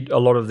did a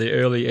lot of the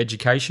early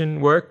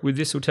education work with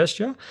This Will Test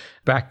You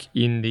back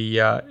in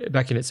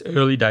its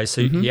early days.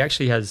 So he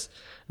actually has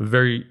a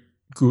very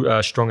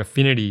good, strong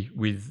affinity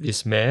with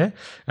this mare.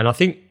 And I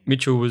think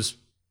Mitchell was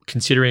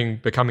considering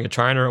becoming a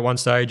trainer at one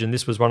stage, and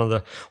this was one of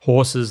the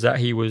horses that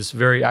he was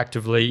very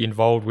actively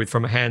involved with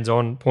from a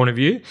hands-on point of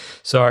view.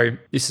 So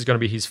this is going to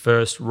be his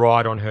first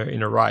ride on her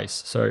in a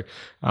race. So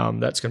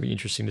that's going to be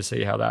interesting to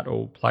see how that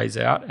all plays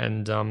out,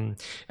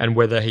 and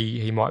whether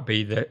he might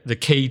be the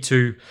key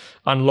to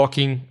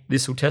unlocking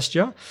This Will Test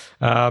You.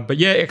 But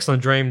yeah,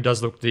 Excellent Dream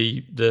does look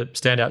the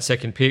standout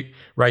second pick,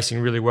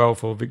 racing really well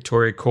for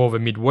Victoria Corver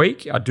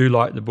midweek. I do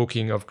like the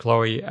booking of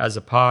Chloe as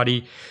a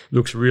party.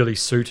 Looks really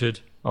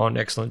suited on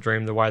Excellent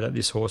Dream, the way that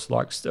this horse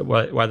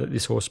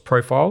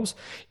profiles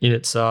in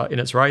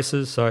its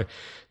races. So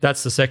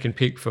that's the second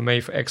pick for me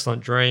for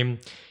Excellent Dream.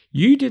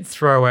 You did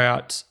throw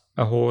out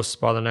a horse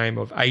by the name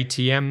of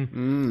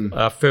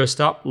ATM first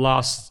up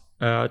last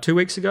 2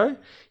 weeks ago.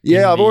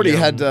 Yeah, I've already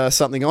had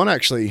something on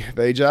actually,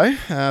 BJ.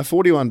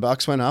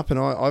 $41 went up, and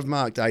I've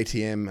marked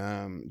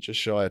ATM just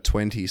shy of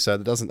 20. So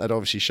that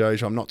obviously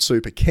shows you I'm not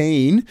super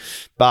keen,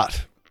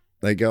 but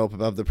they go up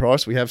above the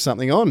price. We have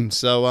something on.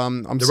 So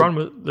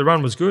the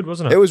run was good,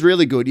 wasn't it? It was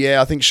really good. Yeah,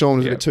 I think Sean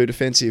was a bit too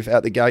defensive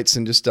out the gates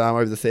and just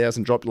over the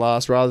 1,000 dropped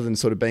last, rather than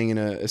sort of being in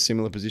a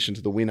similar position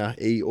to the winner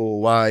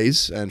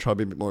always and try to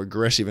be a bit more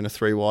aggressive in a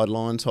 3-wide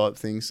line type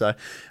thing. So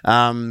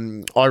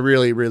I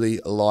really, really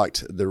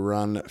liked the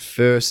run.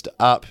 First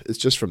up, it's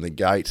just from the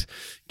gate.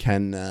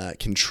 Can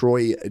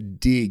Troy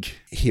dig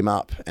him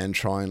up and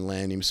try and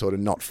land him, sort of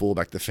not fall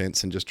back the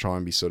fence and just try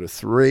and be sort of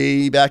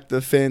 3 back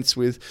the fence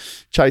with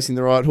chasing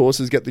the right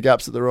horses, get the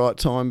gaps at the right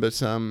time.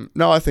 But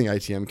no, I think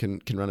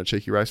ATM can run a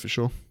cheeky race for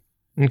sure.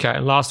 Okay,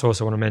 and last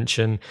horse I want to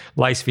mention,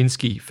 Lace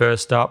Finsky,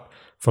 first up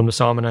from the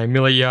Simon A.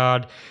 Miller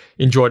yard.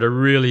 Enjoyed a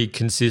really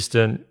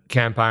consistent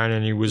campaign,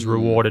 and he was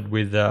rewarded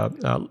with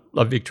a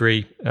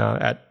victory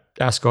at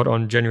Ascot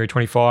on January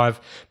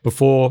 25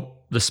 before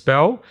the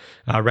spell.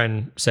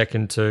 Ran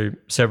second to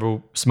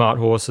several smart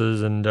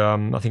horses, and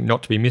I think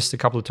not to be missed a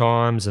couple of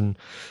times, and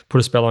put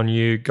a spell on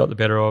you. Got the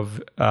better of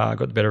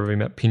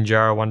him at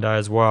Pinjarra one day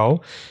as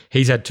well.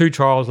 He's had 2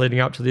 trials leading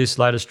up to this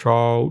latest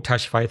trial.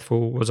 Tash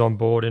Faithful was on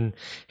board, and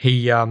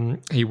he won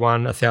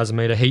a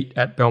 1,000-metre heat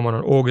at Belmont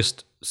on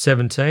August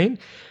 17.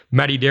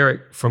 Matty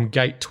Derrick from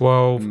gate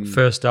 12,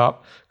 first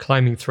up,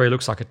 claiming 3.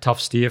 Looks like a tough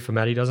steer for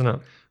Matty, doesn't it?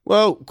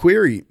 Well,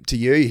 query to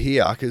you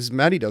here, because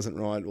Maddie doesn't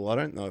ride. Well, I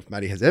don't know if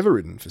Maddie has ever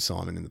ridden for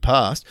Simon in the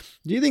past.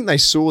 Do you think they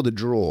saw the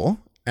draw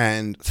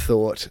and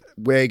thought,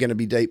 we're going to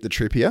be deep the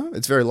trip here?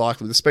 It's very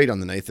likely, with the speed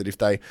underneath,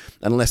 that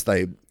unless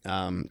they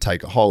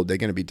take a hold, they're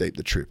going to be deep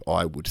the trip,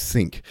 I would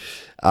think.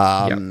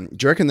 Do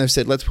you reckon they've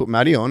said, let's put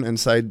Maddie on and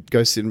say,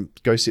 go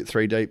sit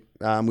 3 deep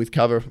with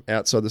cover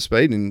outside the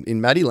speed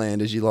in Maddie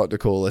land, as you like to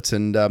call it,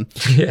 and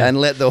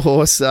let the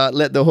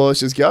horse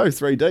just go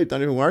 3 deep.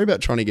 Don't even worry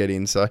about trying to get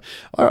in. So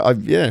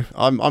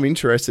I'm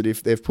interested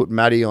if they've put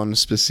Maddie on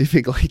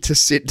specifically to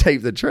sit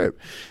deep the trip,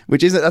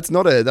 which isn't that's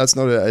not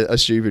a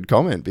stupid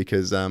comment,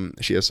 because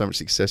she has so much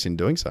success in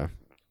doing so.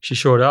 She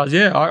sure does.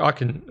 Yeah, I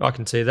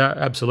can see that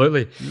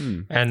absolutely.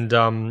 And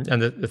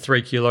the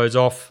 3 kilos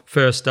off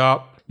first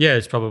up. Yeah,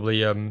 it's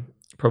probably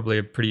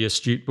a pretty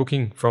astute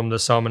booking from the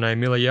Simon A.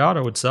 Miller yard,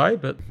 I would say.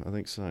 But I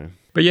think so.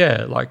 But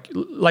yeah, like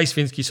Lace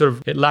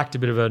Finsky it lacked a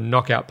bit of a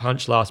knockout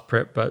punch last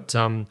prep, but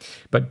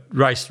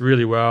raced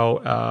really well.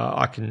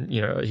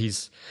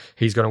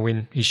 He's going to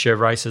win his share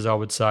of races, I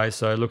would say.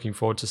 So looking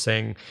forward to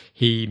seeing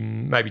he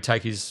maybe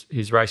take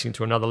his racing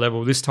to another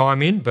level this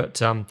time in. But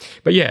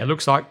yeah, it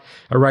looks like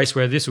a race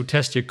where This Will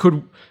Test You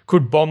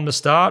could bomb the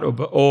start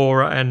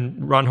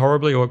and run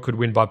horribly, or it could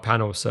win by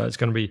panel. So it's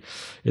going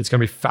to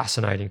be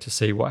fascinating to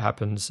see what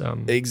happens.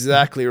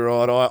 Exactly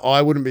right.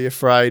 I wouldn't be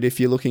afraid if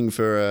you're looking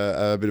for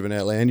a bit of an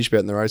outlandish bet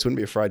in the race. Wouldn't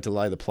be afraid to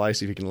lay the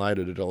place if you can lay it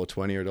at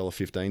 $1.20 or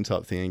 $1.15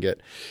 type thing and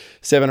get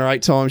 7 or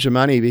 8 times your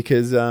money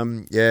because,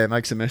 it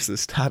makes a mess of the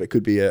start. It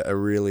could be a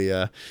really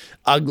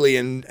ugly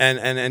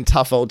and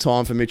tough old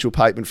time for Mitchell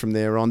Pateman from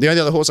there on. The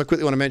only other horse I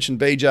quickly want to mention,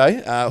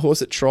 BJ, a horse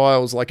that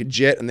trials like a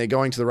jet and they're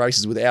going to the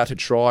races without a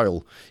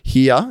trial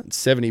here. It's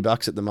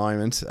 $70 at the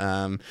moment.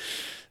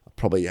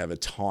 Probably have a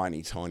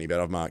tiny bet.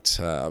 I've marked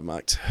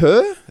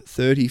her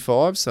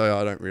 35, so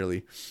I don't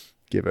really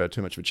give her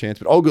too much of a chance.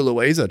 But Olga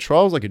Louisa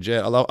trials like a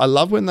jet. I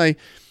love when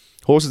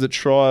horses that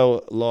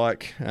trial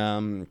like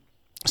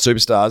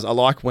superstars. I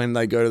like when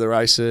they go to the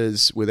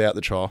races without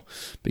the trial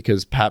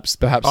because perhaps.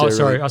 Oh,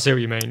 sorry, I see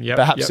what you mean. Yep,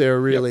 perhaps they're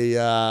really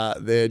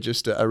they're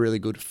just a really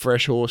good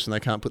fresh horse and they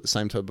can't put the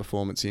same type of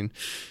performance in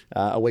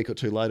a week or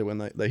two later when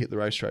they hit the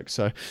racetrack.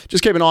 So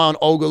just keep an eye on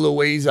Olga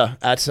Louisa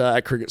at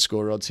Cricket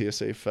Score Odds here.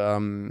 See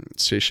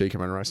if she can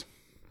run a race.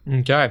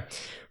 Okay,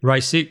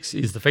 race 6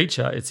 is the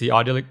feature. It's the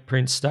Idyllic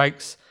Prince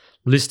Stakes,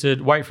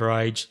 listed weight for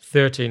age,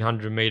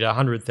 1,300 metre,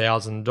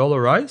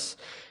 $100,000 race,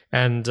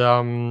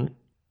 and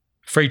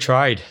free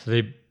trade.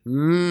 The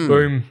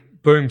boom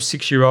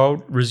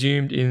 6-year-old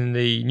resumed in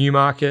the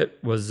Newmarket,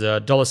 was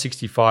a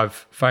 $1.65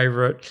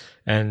 favourite,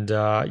 and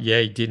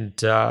he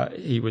didn't.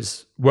 He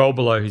was well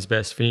below his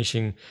best,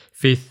 finishing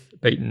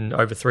 5th, beaten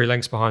over 3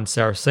 lengths behind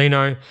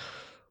Saraceno.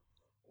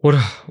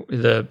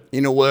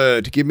 In a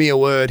word, give me a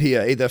word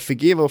here. Either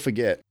forgive or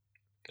forget.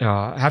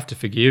 Have to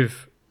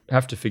forgive.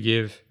 It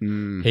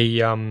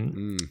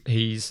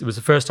was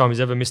the first time he's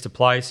ever missed a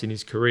place in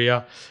his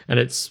career, and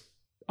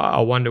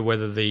I wonder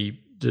whether the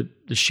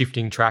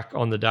shifting track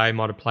on the day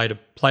might have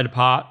played a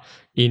part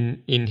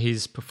in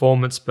his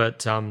performance, but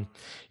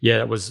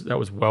that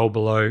was well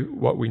below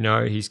what we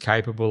know he's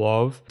capable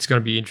of. It's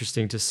going to be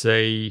interesting to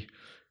see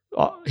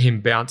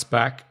him bounce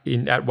back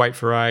at weight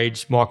for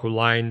age. Michael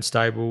Lane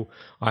stable,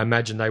 I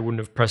imagine they wouldn't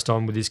have pressed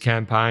on with his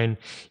campaign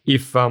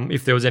if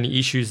there was any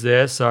issues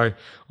there. So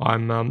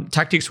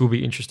tactics will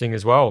be interesting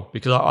as well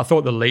because I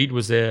thought the lead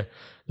was there.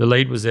 The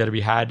lead was there to be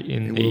had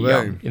in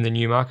the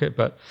Newmarket,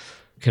 but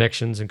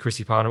Connections and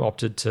Chrissy Parnham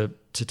opted to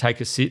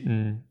take a sit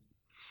and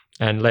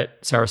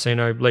let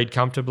Saraceno lead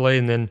comfortably,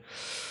 and then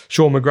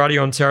Sean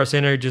McGrady on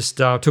Saraceno just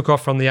took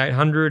off from the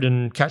 800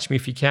 and Catch Me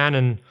If You Can,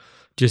 and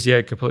just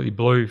completely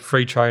blew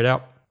free trade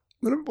up.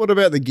 What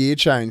about the gear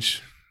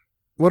change?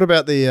 What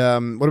about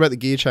the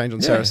gear change on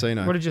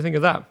Saraceno? What did you think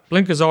of that?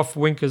 Blinkers off,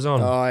 winkers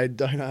on. I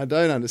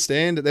don't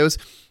understand. There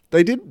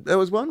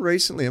was one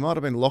recently. It might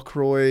have been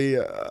Lockroy.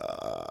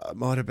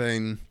 Might have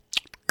been.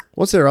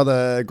 What's their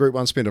other Group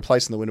 1 sprinter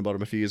placed in the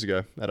Winterbottom a few years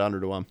ago at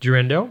 100 to 1?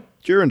 Durandell,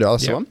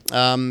 that's the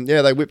one.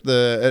 They whipped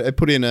it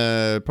put in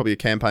probably a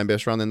campaign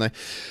best run. Then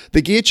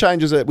the gear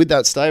changes with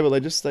that stable, they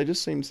just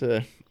seem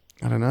to,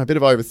 I don't know, a bit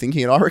of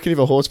overthinking. And I reckon if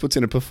a horse puts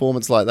in a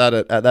performance like that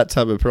at that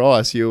type of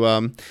price, you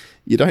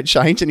don't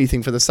change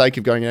anything for the sake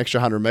of going an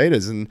extra 100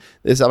 metres. And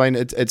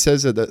it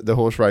says that the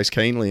horse raced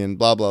keenly and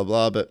blah, blah,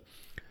 blah, but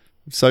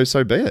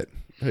so be it.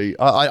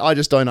 I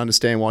just don't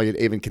understand why you'd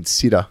even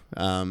consider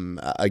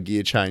a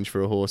gear change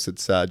for a horse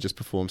that's just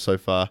performed so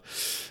far.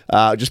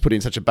 Just put in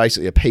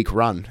basically a peak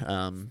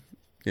run.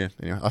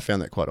 Anyway, I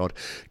found that quite odd.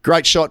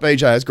 Great shot,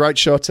 BJ. Has great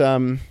shot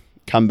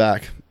come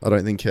back. I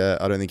don't think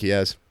he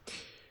has.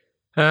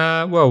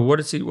 What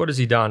has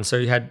he done? So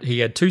he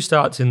had 2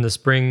 starts in the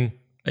spring,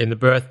 in the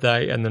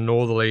birthday and the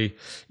Northerly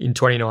in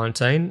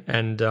 2019,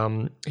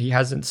 and he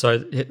hasn't. So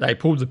they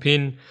pulled the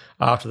pin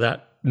after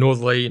that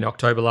Northerly in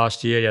October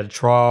last year. He had a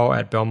trial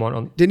at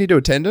Belmont. Didn't he do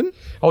a tendon?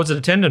 Oh, was it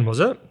a tendon, was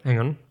it? Hang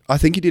on. I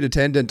think he did a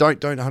tendon.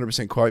 Don't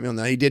 100% quote me on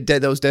that. He did.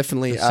 There was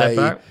definitely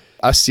a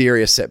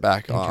serious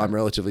setback. Okay. I'm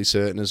relatively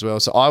certain as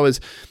well. So I was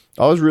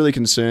really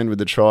concerned with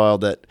the trial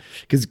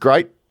because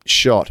Great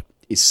Shot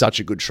is such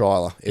a good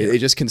trialer. It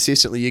just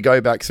consistently, you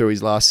go back through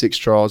his last 6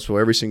 trials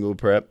for every single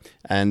prep,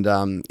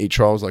 and he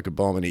trials like a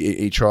bomb, and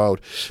he trialled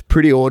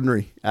pretty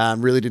ordinary.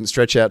 Really didn't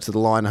stretch out to the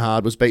line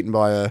hard. Was beaten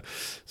by a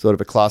sort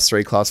of a Class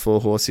 3, Class 4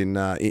 horse in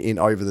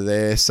over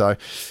there. So,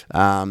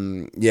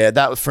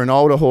 that was for an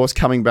older horse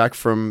coming back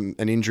from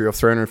an injury of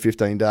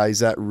 315 days.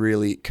 That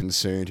really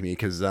concerned me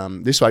because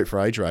this weight for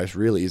age race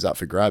really is up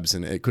for grabs,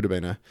 and it could have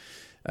been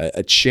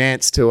a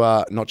chance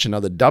to notch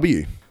another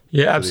W.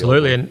 Yeah,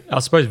 absolutely, and I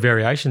suppose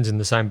variations in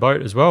the same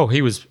boat as well.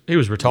 He was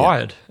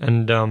retired,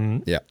 and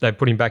they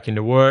put him back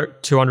into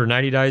work.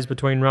 280 days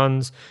between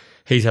runs.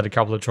 He's had a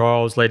couple of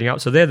trials leading up,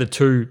 so they're the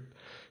 2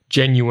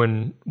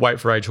 genuine weight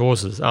for age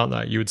horses, aren't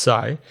they? You would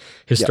say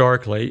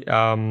historically,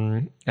 but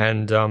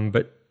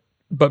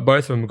both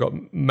of them have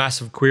got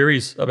massive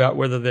queries about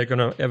whether they're going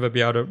to ever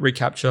be able to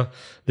recapture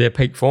their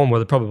peak form. Well,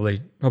 they're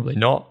probably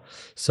not.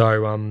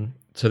 So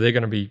they're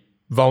going to be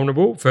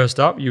vulnerable first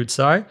up, you would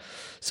say.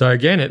 So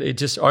again, it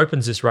just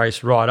opens this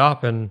race right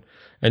up, and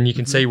you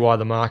can see why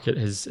the market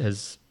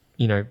has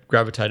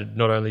gravitated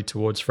not only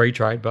towards free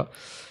trade, but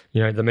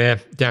the mare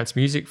Dance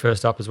Music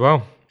first up as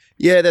well.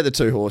 Yeah, they're the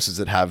 2 horses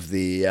that have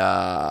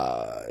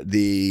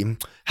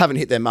haven't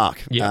hit their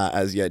mark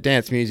as yet.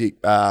 Dance Music,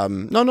 I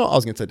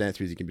was going to say Dance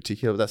Music in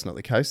particular, but that's not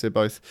the case. They're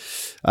both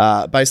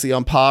basically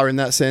on par in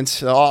that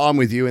sense. I'm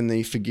with you in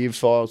the forgive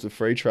files of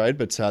free trade,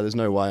 but there's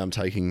no way I'm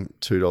taking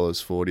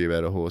 $2.40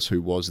 about a horse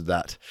who was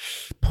that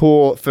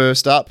poor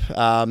first up.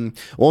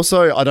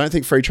 Also, I don't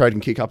think free trade can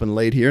kick up and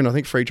lead here, and I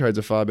think free trade's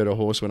a far better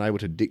horse when able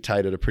to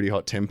dictate at a pretty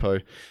hot tempo,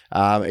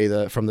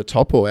 either from the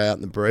top or out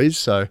in the breeze.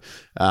 So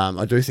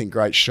I do think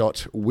Great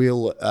Shot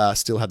will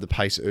still have the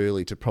pace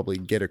early to probably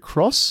get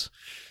across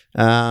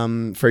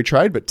free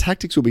trade, but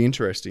tactics will be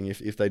interesting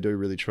if they do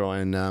really try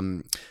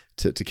and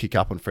to kick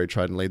up on free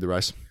trade and lead the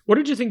race. What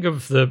did you think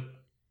of the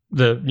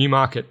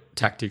Newmarket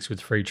tactics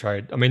with free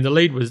trade? I mean, the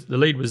lead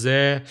was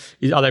there.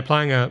 Are they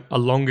playing a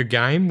longer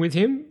game with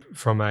him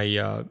from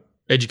a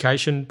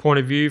education point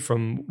of view,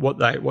 from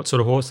what sort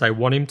of horse they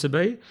want him to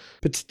be?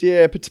 But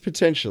yeah,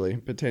 potentially.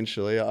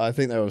 I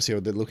think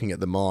they're looking at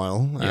the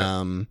mile.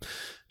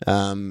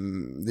 Yeah.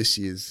 This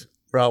year's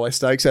Railway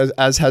Stakes,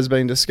 as has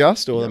been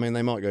discussed, or I mean,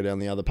 they might go down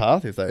the other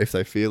path if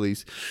they feel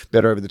he's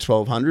better over the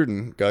 1200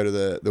 and go to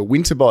the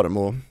Winterbottom,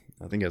 or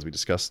I think, as we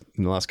discussed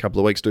in the last couple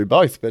of weeks, do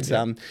both. But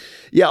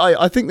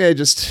I think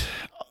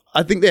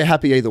they're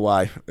happy either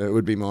way. It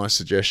would be my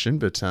suggestion.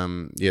 But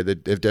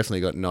they've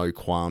definitely got no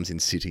qualms in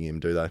sitting him,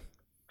 do they?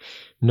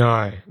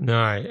 No,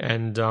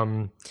 and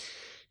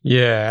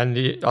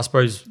I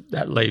suppose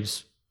that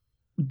leaves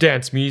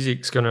Dance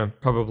Music's going to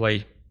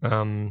probably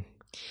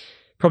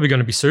going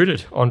to be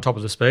suited on top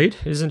of the speed,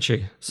 isn't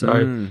she?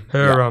 So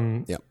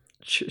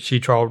she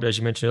trialled, as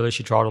you mentioned earlier,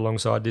 she trialled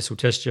alongside This Will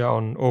Test You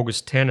on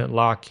August 10 at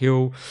Lark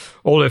Hill.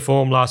 All her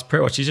form last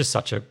prep, she's just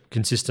such a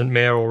consistent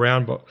mare all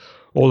round, but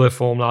all her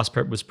form last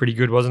prep was pretty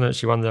good, wasn't it?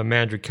 She won the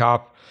Mandurah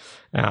Cup,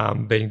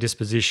 beating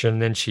Disposition.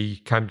 Then she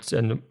came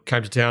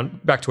to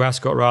town, back to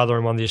Ascot rather,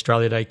 and won the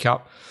Australia Day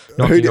Cup.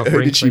 Who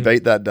did she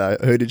beat that day?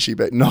 Who did she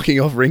beat? Knocking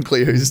off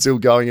Wrinkly, who's still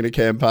going in a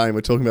campaign.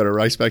 We're talking about a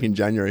race back in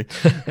January.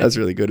 That's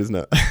really good, isn't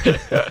it?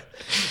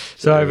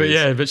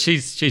 But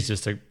she's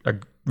just a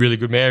really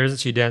good mare, isn't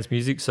she? Dance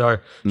Music, so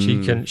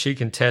she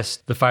can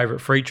test the favourite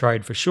free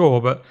trade for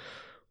sure. But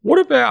what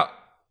about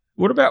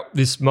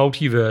this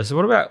multiverse?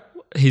 What about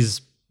his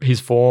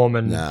form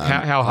and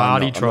how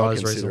hard he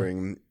tries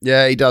recently?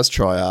 Yeah, he does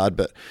try hard,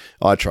 but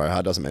I try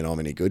hard doesn't mean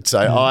I'm any good. So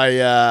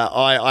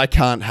I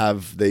can't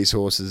have these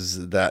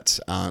horses that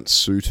aren't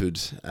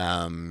suited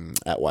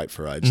at weight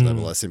for age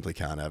level. I simply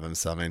can't have them.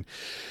 So I mean,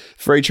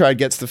 free trade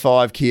gets the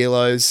 5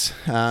 kilos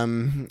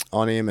on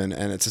him, and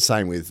it's the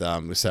same with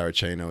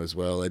Saracino as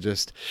well. They're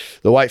just,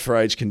 the weight for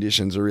age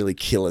conditions are really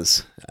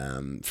killers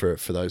for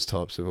those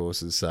types of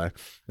horses. So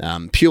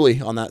purely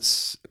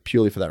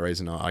for that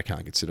reason, I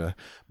can't consider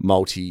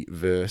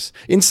multiverse.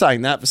 In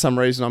saying that, for some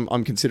reason,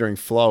 I'm considering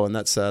Flow, and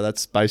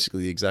that's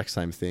basically the exact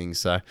same thing.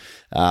 So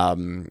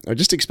I'm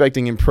just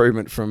expecting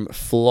improvement from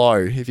Flow.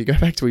 If you go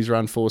back to his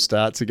run 4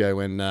 starts ago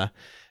when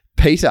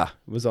Peter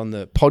was on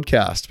the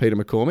podcast, Peter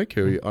McCormick,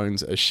 who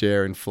owns a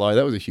share in Flow,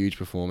 that was a huge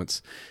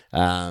performance.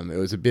 It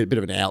was a bit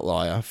of an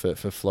outlier for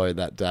Flow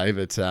that day,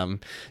 but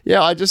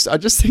I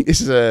just think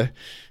this is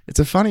it's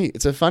a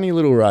funny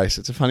little race.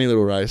 It's a funny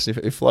little race.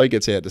 If Flow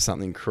gets out to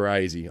something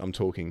crazy, I'm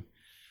talking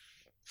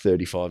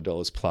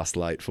 $35 plus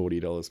late,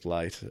 $40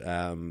 late.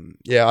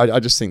 I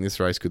just think this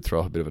race could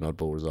throw up a bit of an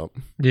oddball result.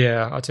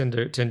 Yeah, I tend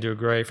to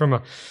agree. From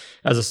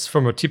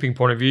a tipping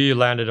point of view, you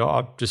landed.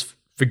 I've just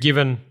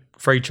forgiven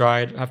free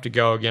trade. I have to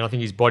go again. I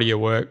think his body of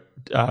work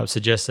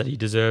suggests that he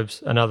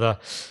deserves another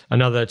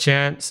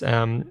chance.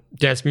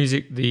 Dance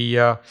Music,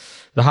 the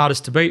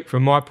hardest to beat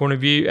from my point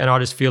of view, and I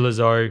just feel as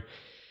though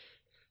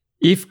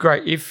if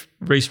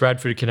Reece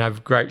Radford can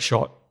have Great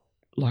Shot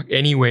like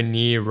anywhere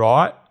near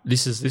right,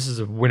 this is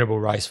a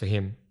winnable race for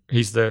him.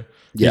 He's the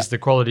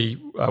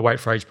quality weight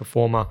for age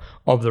performer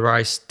of the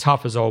race,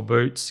 tough as old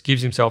boots,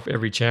 gives himself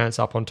every chance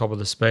up on top of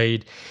the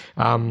speed.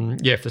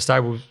 If the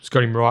stable's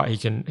got him right,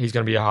 he's going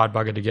to be a hard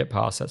bugger to get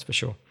past, that's for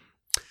sure.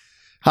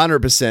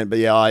 100%,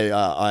 but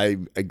I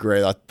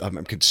agree.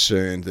 I'm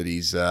concerned that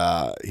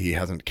he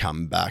hasn't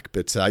come back.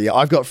 But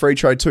I've got free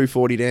trade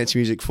 240, Dance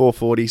Music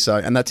 440. So,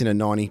 and that's in a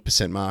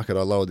 90% market.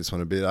 I lowered this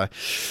one a bit.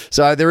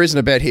 So there isn't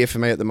a bet here for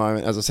me at the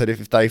moment. As I said,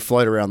 if they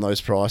float around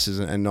those prices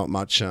and not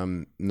much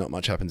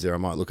happens there, I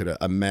might look at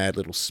a mad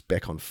little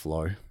spec on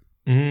Flow.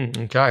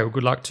 Okay, well,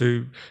 good luck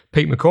to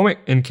Pete McCormick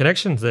in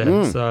connections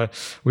there. So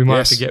we might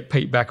have to get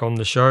Pete back on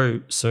the show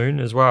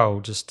soon as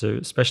well,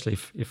 especially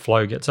if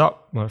Flow gets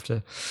up. Might have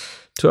to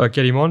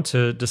get him on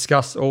to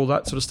discuss all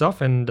that sort of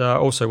stuff, and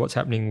also what's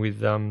happening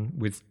with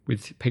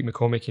Pete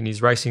McCormick in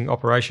his racing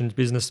operations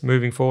business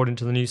moving forward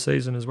into the new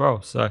season as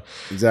well. So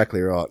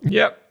exactly right.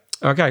 Yep.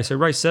 Okay, so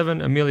race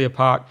 7, Amelia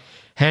Park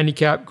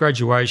handicap,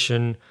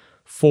 graduation,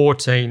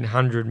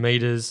 1,400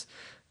 metres.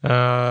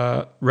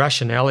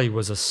 Rationale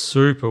was a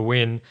super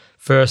win.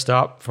 First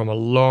up from a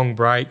long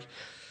break.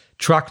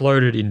 Truck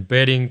loaded in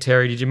betting.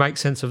 Terry, did you make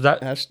sense of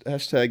that?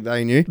 Hashtag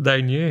they knew.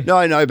 They knew. No,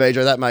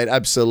 BJ, that made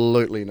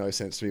absolutely no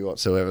sense to me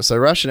whatsoever. So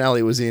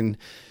Rationale was in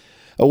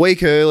a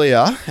week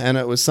earlier, and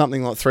it was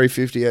something like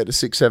 $3.50 out to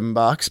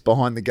 $6-7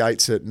 behind the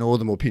gates at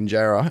Northam or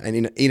Pinjarra, and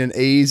in an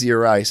easier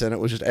race, and it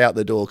was just out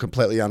the door,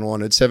 completely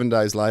unwanted. 7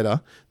 days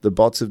later, the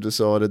bots have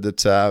decided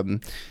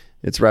that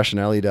it's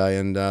Rationale Day,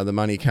 and the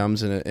money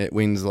comes and it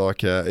wins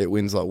like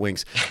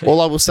winks. All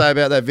I will say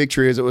about that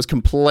victory is it was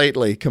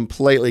completely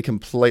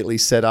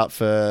set up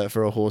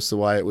for a horse the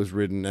way it was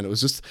ridden, and it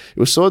was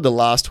sort of the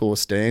last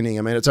horse standing.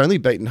 I mean, it's only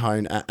beaten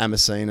home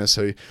Amazinas,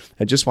 who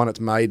had just won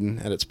its maiden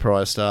at its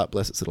prior start,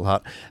 bless its little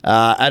heart,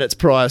 at its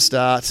prior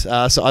start.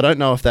 So I don't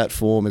know if that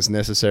form is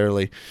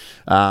necessarily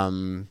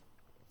going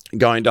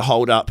to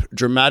hold up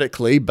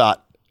dramatically,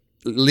 but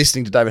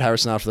listening to David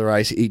Harrison after the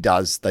race,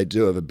 they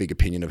do have a big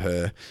opinion of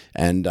her,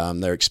 and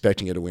they're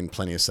expecting her to win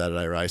plenty of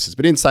Saturday races.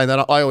 But in saying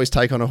that, I always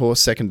take on a horse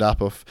second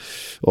up off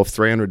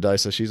 300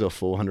 days, so she's off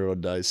 400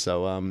 odd days.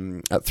 So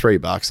at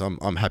 $3,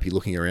 I'm happy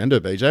looking around her.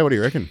 BJ, what do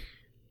you reckon?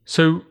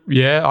 So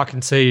yeah, I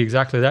can see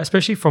exactly that,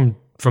 especially from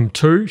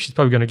 2. She's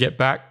probably going to get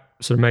back,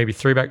 sort of maybe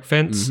 3-back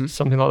fence,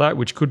 something like that,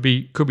 which could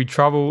be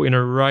trouble in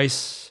a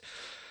race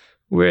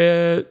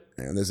where.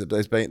 And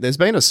there's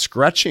been a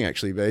scratching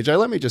actually, BJ.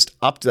 Let me just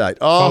update.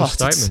 Oh, false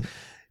statement.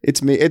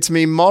 It's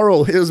me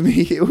moral. It was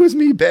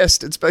me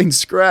best. It's been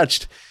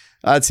scratched.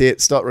 That's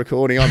it. Stop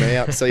recording. I'm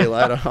out. See you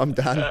later. I'm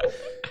done.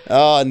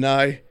 Oh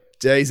no,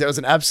 geez, that was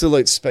an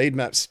absolute speed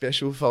map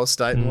special. False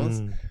statement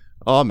was.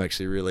 Oh, I'm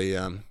actually really.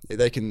 You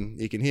can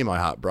hear my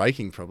heart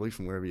breaking probably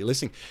from wherever you're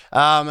listening.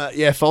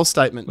 Yeah, false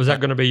statement. Was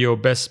that going to be your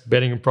best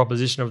betting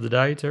proposition of the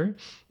day, Terry?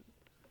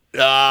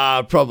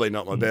 Probably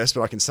not my best,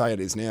 but I can say it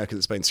is now because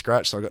it's been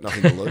scratched, so I've got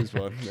nothing to lose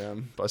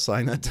by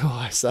saying that, do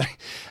I? So,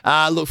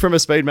 look, from a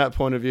speed map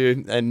point of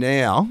view, and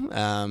now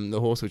the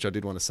horse which I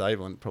did want to save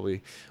on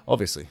probably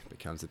obviously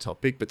becomes the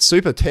top pick, but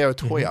Super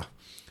Terratoya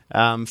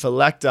for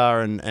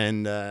Lactar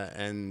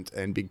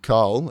and Big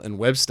Cole and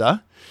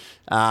Webster.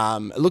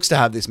 It looks to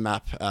have this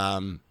map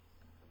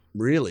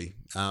really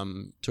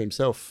to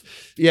himself.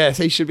 Yeah,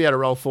 he should be able to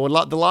roll forward.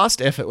 Like the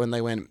last effort when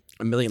they went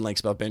a million lengths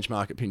above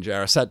benchmark at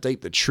Pinjarra, sat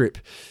deep the trip,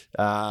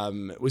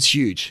 was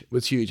huge.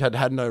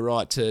 Had no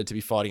right to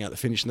be fighting out the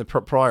finish, and the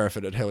prior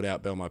effort had held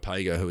out Belmo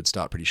Pago, who would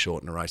start pretty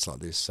short in a race like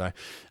this. So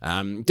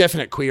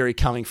definite query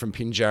coming from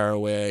Pinjarra,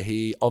 where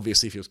he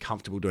obviously feels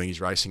comfortable doing his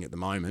racing at the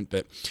moment.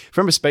 But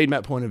from a speed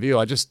map point of view,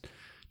 he's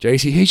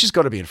just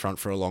got to be in front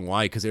for a long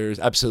way, because there is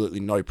absolutely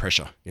no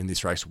pressure in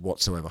this race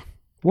whatsoever.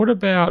 What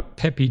about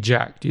Peppy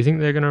Jack? Do you think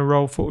they're going to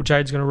roll forward?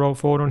 Jade's going to roll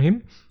forward on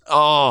him?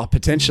 Oh,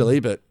 potentially,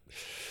 but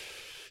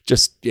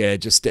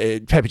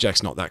Peppy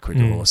Jack's not that quick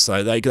a horse,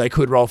 so they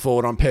could roll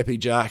forward on Peppy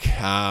Jack.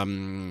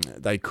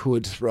 They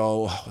could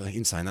roll,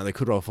 insane though, they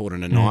could roll forward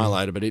an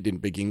Annihilator, but it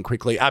didn't begin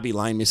quickly. Abbey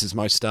Lane misses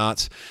most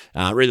starts.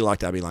 Really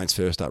liked Abbey Lane's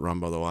first up run,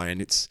 by the way,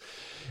 and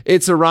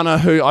it's a runner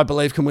who I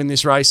believe can win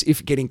this race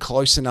if getting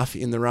close enough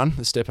in the run.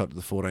 The step up to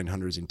the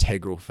 1400 is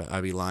integral for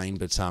Abbey Lane,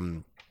 but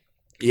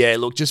yeah,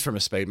 look, just from a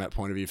speed map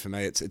point of view, for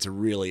me, it's a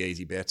really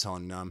easy bet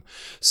on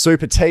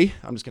Super T.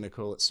 I'm just going to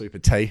call it Super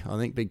T. I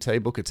think Big T,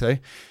 Booker T.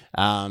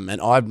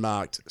 And I've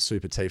marked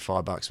Super T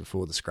 $5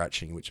 before the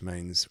scratching, which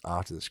means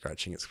after the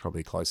scratching, it's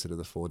probably closer to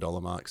the $4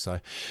 mark.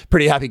 So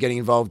pretty happy getting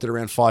involved at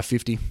around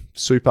 $5.50.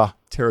 Super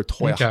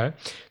Terratoya. Okay.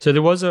 So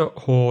there was a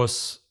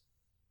horse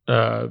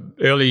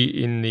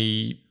early in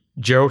the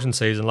Geraldton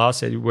season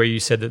last year where you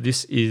said that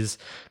this is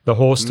the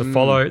horse to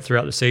follow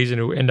throughout the season.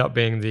 It will end up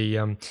being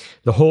the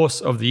horse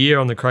of the year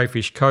on the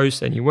Crayfish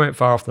Coast, and you weren't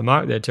far off the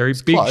mark there, Terry.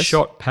 Big close.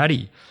 Shot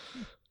Paddy.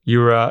 You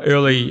were an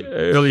early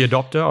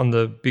adopter on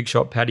the Big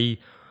Shot Paddy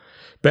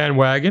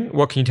bandwagon.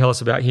 What can you tell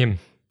us about him?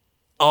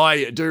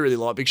 I do really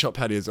like Big Shot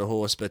Paddy as a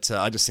horse, but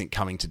I just think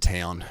coming to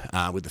town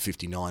with the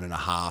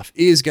 59.5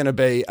 is going to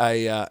be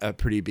a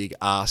pretty big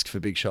ask for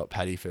Big Shot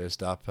Paddy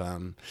first up.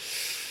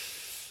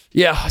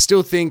 Yeah, I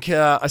still think,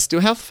 how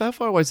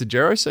far away is the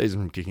Gero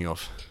season from kicking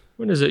off?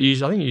 When does it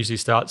usually? I think it usually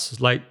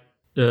starts late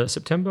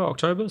September,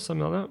 October,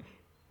 something like that.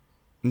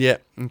 Yeah,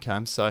 okay.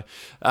 So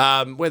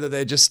whether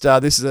they're just,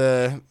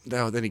 then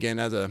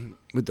again,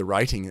 with the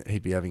rating that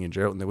he'd be having in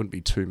Geraldton, there wouldn't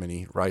be too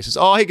many races.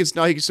 Oh, he could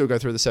still go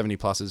through the 70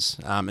 pluses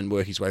and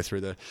work his way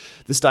through the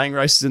staying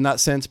races in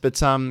that sense.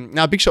 But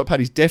no, Big Shot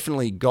Paddy's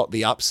definitely got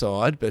the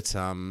upside, but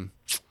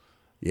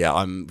yeah,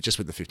 I'm just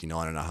with the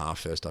 59.5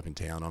 first up in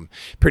town. I'm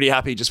pretty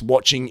happy just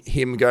watching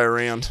him go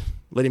around.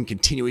 Let him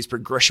continue his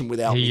progression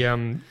without me.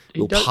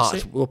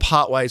 We'll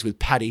part ways with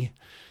Paddy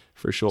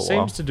for a short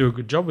while. Seems to do a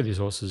good job with his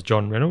horses,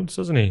 John Reynolds,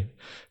 doesn't he?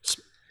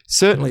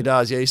 Certainly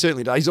does. Yeah, he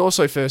certainly does. He's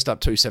also first up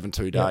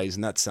 272 days,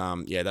 and that's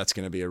that's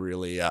going to be a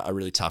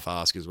really tough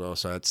ask as well.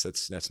 So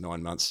that's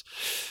 9 months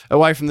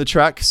away from the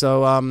track.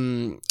 So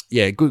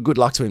good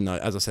luck to him though.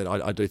 As I said,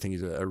 I do think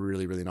he's a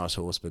really really nice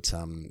horse. But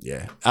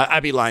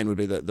Abbey Lane would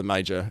be the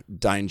major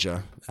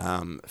danger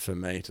for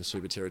me to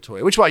Super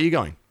Terratoya. Which way are you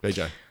going,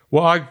 BJ?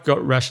 Well, I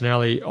got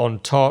Rationale on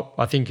top.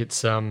 I think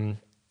it's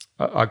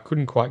I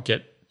couldn't quite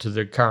get to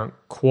the current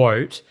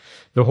quote.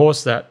 The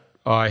horse that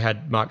I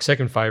had marked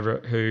second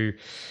favourite, who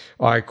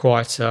I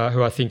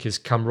think has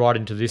come right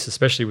into this,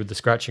 especially with the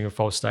scratching of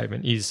false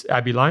statement, is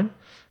Abbey Lane.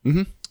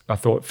 Mm-hmm. I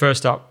thought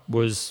first up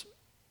was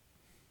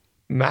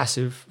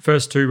massive.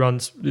 First 2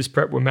 runs this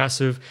prep were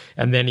massive,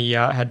 and then he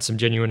had some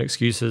genuine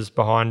excuses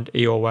behind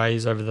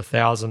Eorways over the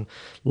 1,000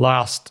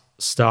 last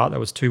start. That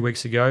was 2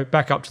 weeks ago.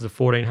 Back up to the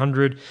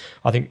 1,400.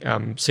 I think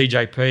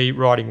CJP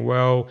riding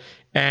well,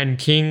 and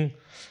King,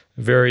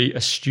 very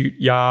astute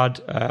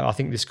yard. I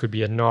think this could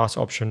be a nice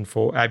option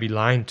for Abbey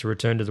Lane to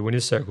return to the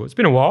winner's circle. It's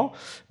been a while,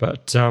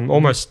 but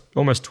almost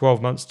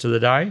 12 months to the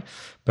day.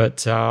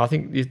 But I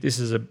think this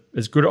is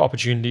as good an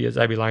opportunity as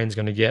Abbey Lane's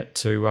going to get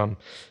to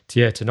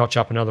notch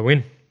up another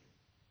win.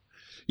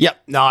 Yep,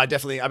 no,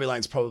 definitely. Abbey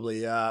Lane's probably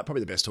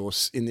the best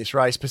horse in this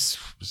race,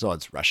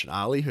 besides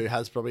Rationale, who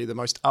has probably the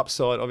most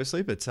upside,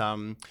 obviously. But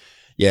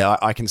yeah,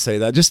 I can see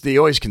that. Just the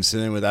always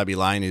concern with Abbey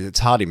Lane is it's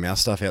hardy mouth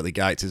stuff out the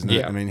gates, isn't it?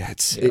 Yeah. I mean,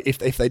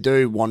 if they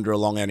do wander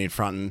along out in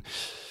front, and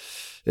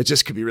it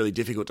just could be really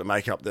difficult to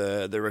make up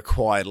the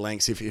required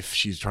lengths if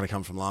she's trying to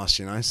come from last,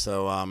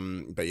 So,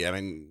 but yeah, I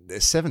mean,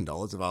 there's $7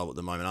 available at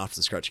the moment after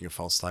the scratching of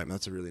false statement.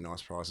 That's a really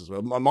nice price as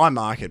well. My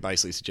market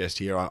basically suggests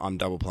here I'm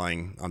double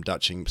playing, I'm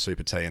Dutching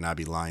Super T and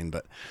Abbey Lane,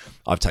 but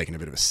I've taken a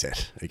bit of a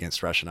set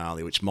against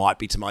Rationale, which might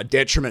be to my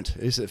detriment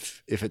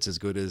if it's as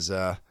good as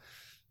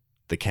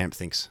the camp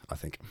thinks, I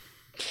think.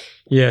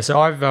 Yeah, so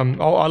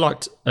I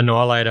liked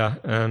Annihilator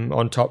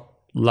on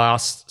top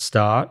last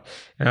start.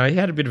 He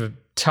had a bit of a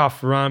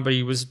tough run, but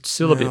he was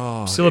still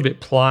a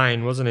bit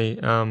plain, wasn't he?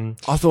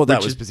 I thought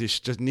that was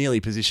just nearly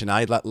position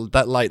 8.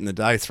 That late in the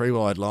day, 3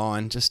 wide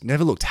line, just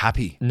never looked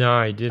happy.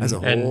 No, he didn't. As a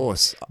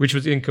horse, which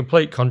was in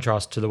complete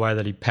contrast to the way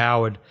that he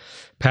powered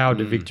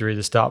to victory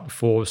the start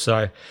before.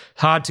 So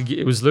hard to get.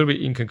 It was a little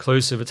bit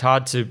inconclusive. It's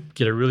hard to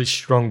get a really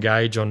strong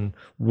gauge on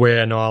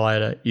where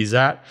Annihilator is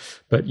at.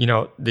 But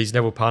these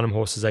Neville Parnham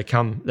horses, they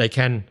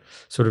can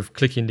sort of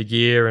click into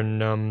gear,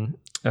 and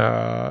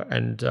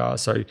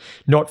so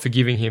not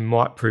forgiving him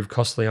might prove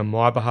costly on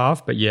my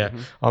behalf. But yeah,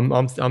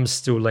 I'm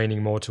still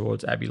leaning more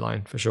towards Abbey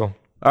Lane for sure.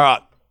 All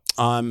right.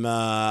 I'm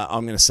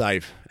going to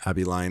save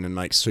Abbey Lane and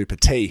make Super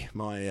T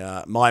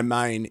my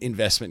main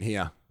investment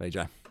here,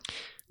 BJ.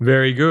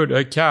 Very good.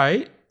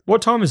 Okay.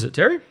 What time is it,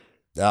 Terry?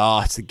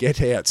 Oh, it's the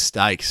Get Out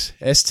Stakes.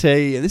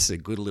 ST, and this is a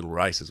good little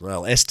race as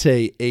well.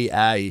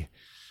 STEAKS.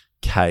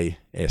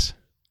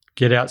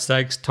 Get Out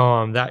Stakes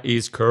time. That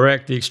is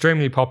correct. The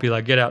extremely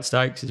popular Get Out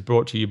Stakes is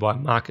brought to you by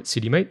Market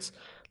City Meats,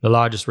 the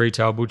largest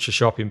retail butcher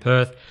shop in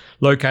Perth,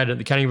 located at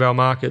the Canning Vale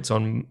Markets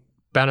on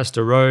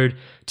Bannister Road.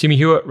 Timmy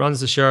Hewitt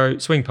runs the show.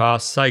 Swing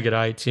past, say good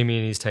day. Timmy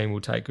and his team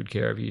will take good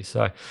care of you.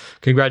 So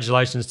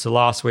congratulations to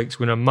last week's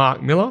winner,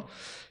 Mark Miller.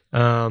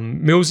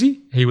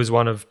 Millsy, he was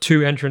one of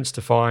 2 entrants to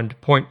find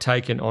point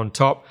taken on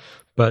top,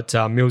 but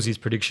Millsy's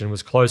prediction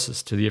was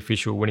closest to the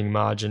official winning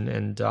margin,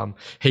 and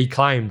he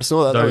claimed... I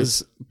saw that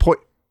was point...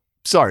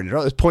 Sorry, it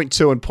was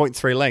 0.2 and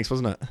 0.3 lengths,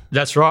 wasn't it?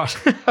 That's right.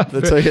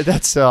 That's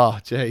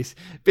jeez,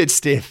 bit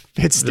stiff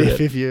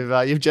if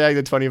you've jagged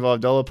the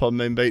 $25 pod and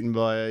been beaten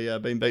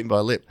by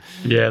a lip.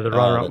 Yeah, the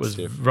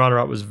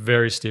runner-up was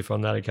very stiff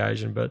on that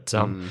occasion, but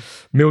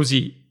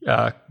Millsy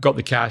got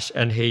the cash,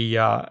 and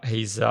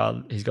he's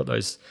got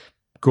those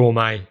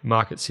gourmet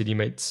Market City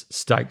Meats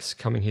steaks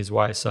coming his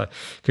way. So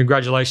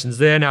congratulations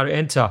there. Now to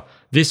enter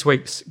this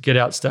week's Get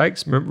Out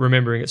Stakes,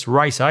 remembering it's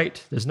race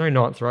 8. There's no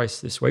 9th race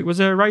this week. Was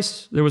there a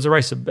race? There was a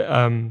race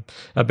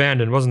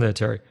abandoned, wasn't there,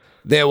 Terry?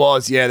 There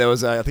was, yeah. There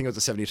was, I think it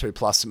was a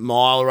 72-plus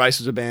mile race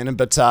was abandoned.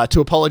 But to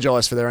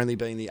apologise for there only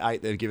being the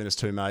 8, they've given us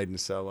 2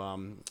 maidens. So,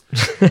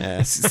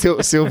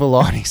 silver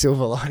lining.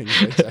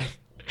 BJ.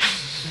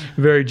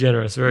 Very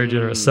generous, very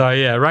generous. So,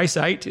 yeah, race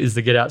 8 is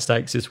the Get Out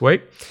Stakes this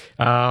week.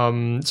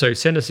 So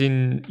send us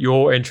in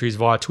your entries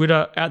via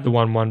Twitter at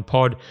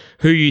the11pod,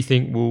 who you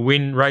think will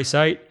win race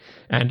 8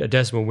 and a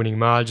decimal winning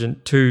margin,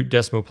 2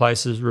 decimal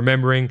places.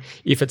 Remembering,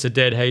 if it's a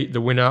dead heat,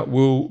 the winner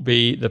will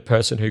be the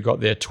person who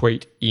got their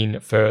tweet in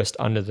first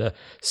under the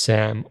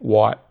Sam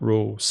White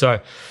rule.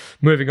 So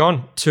moving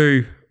on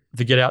to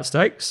the Get Out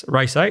Stakes,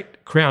 race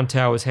 8, Crown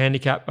Towers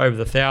handicap over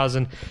the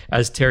 1,000.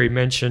 As Terry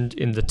mentioned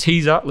in the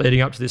teaser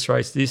leading up to this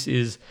race, this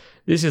is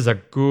a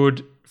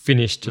good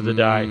finish to the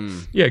day.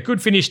 Yeah,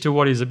 good finish to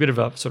what is a bit of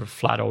a sort of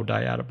flat old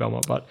day out of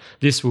Belmont, but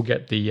this will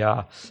get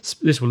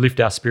this will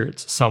lift our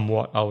spirits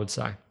somewhat, I would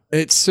say.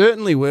 It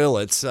certainly will.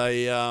 It's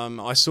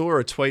I saw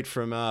a tweet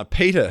from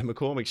Peter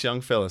McCormick's young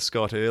fella,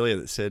 Scott, earlier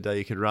that said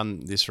you could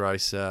run this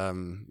race,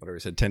 whatever he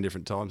said, 10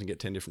 different times and get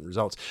 10 different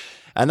results.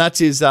 And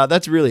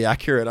that's really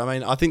accurate. I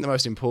mean, I think the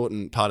most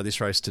important part of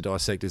this race to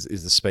dissect is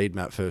the speed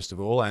map, first of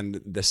all. And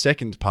the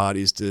second part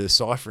is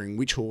deciphering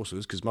which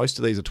horses, because most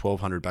of these are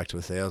 1,200 back to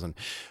 1,000,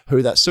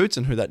 who that suits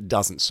and who that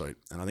doesn't suit.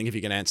 And I think if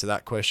you can answer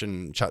that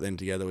question, chuck them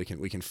together, we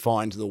can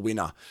find the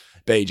winner.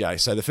 BJ.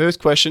 So the first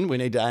question we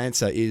need to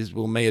answer is,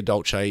 will Mia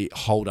Dolce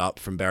hold up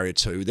from barrier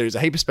 2? There is a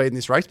heap of speed in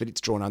this race, but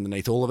it's drawn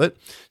underneath all of it.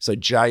 So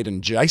Jade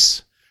and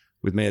Jace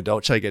with Mia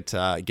Dolce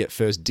get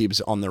first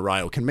dibs on the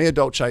rail. Can Mia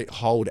Dolce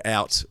hold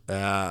out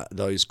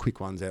those quick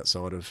ones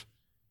outside of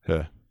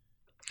her?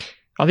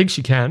 I think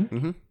she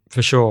can,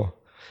 for sure.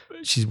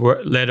 She's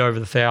led over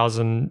the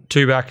 1,000,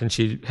 2 back, and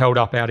she held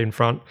up out in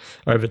front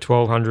over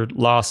 1,200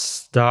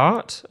 last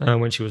start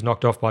when she was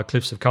knocked off by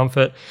Cliffs of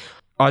Comfort.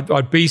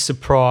 I'd be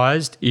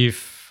surprised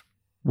if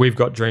We've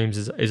Got Dreams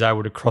is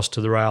able to cross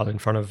to the rail in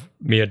front of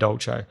Mia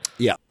Dolce.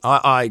 Yeah,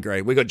 I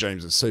agree. We've Got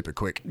Dreams is super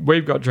quick.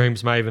 We've Got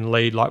Dreams may even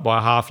lead like by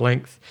a half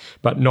length,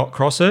 but not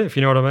cross her, if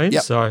you know what I mean.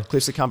 Yep. So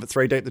Cliffs of Comfort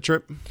 3 deep the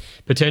trip?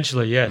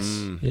 Potentially, yes.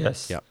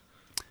 Yes. Yep.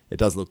 It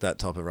does look that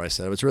type of race.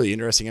 So it's really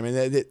interesting. I mean,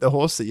 the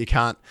horse that you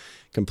can't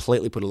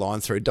completely put a line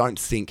through, don't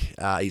think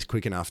he's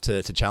quick enough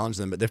to challenge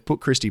them. But they've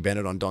put Christy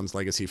Bennett on Don's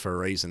Legacy for a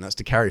reason. That's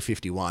to carry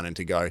 51 and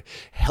to go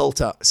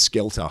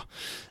helter-skelter.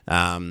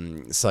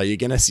 So you're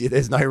going to see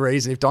there's no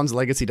reason. If Don's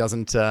Legacy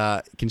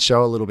can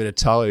show a little bit of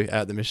toe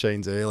at the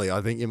machines early,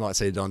 I think you might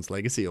see Don's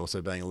Legacy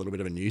also being a little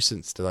bit of a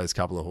nuisance to those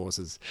couple of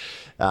horses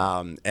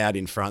out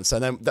in front. So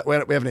then we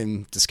haven't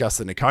even discussed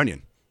the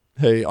Niconian,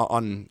 who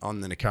on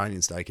the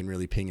Niconian stake can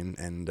really ping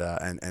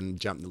and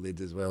jump the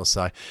lids as well.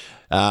 So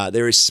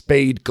there is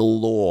speed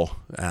galore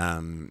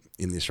in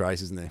this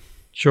race, isn't there?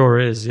 Sure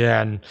is,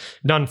 yeah. And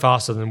none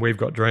faster than We've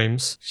Got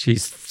Dreams.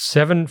 She's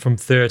 7 from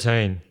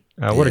 13.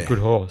 What a good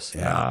horse.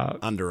 Yeah,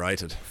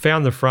 underrated.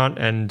 Found the front,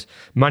 and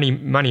Money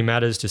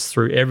Matters just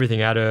threw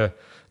everything at her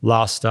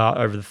last start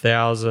over the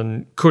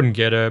 1,000. Couldn't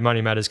get her.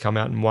 Money Matters come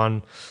out and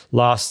won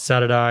last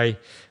Saturday.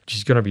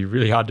 She's going to be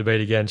really hard to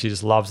beat again. She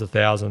just loves the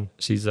 1,000.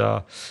 She's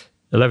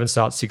 11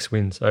 starts, 6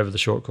 wins over the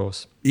short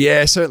course.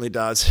 Yeah, certainly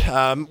does.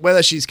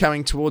 Whether she's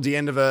coming towards the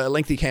end of a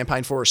lengthy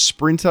campaign for a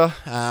sprinter,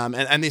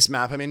 and this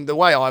map, I mean, the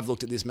way I've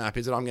looked at this map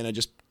is that I'm going to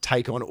just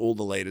take on all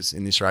the leaders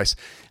in this race,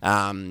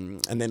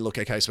 and then look,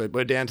 okay, so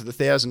we're down to the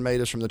 1,000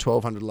 metres from the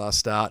 1,200 last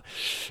start,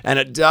 and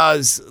it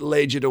does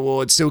lead you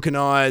towards Silken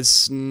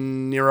Eyes,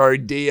 Nero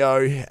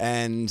Dio,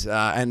 and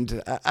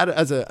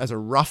as a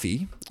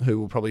roughie, who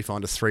will probably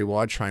find a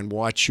 3-wide train,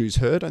 Why Choose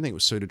Her? I don't think it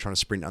was suited trying to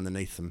sprint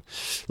underneath them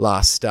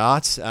last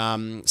start.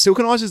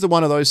 Silken Eyes is the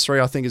one of those three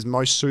I think is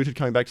most suited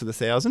coming back to the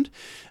 1,000.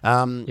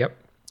 Yep.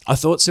 I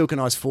thought Silken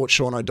Eyes fought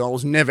Sean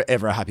O'Donnell's never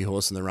ever a happy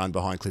horse in the run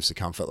behind Cliffs of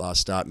Comfort last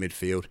start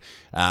midfield.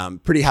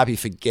 Pretty happy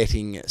for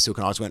getting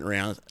Silken Eyes went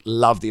around.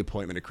 Loved the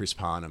appointment of Chris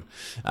Parnham.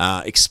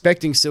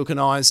 Expecting Silken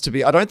Eyes to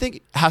be, I don't think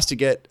he has to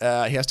get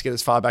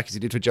as far back as he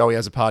did for Joey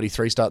as a party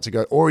 3 starts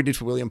ago, or he did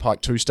for William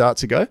Pike 2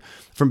 starts ago.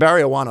 From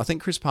barrier 1, I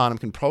think Chris Parnham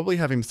can probably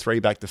have him 3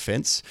 back the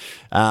fence.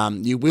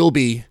 You will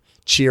be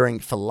cheering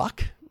for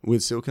luck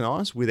with Silken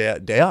Eyes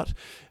without doubt,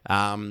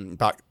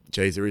 but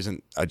geez, there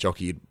isn't a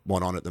jockey you'd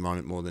want on at the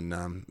moment more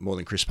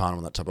than Chris Parnham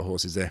on that type of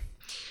horse, is there?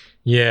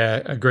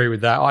 Yeah, agree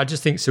with that. I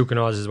just think Silken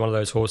Eyes is one of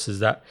those horses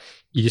that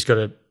you just got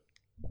to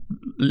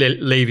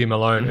leave him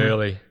alone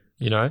early,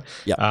 you know?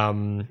 Yeah.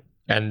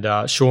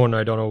 And Sean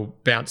O'Donnell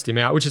bounced him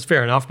out, which is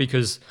fair enough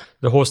because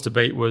the horse to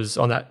beat was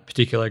on that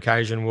particular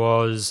occasion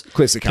was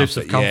Cliffs of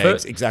Comfort. Yeah,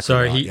 exactly.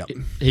 So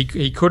right.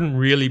 he couldn't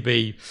really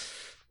be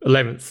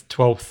 11th,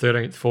 12th,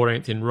 13th,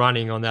 14th in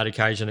running on that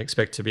occasion,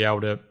 expect to be able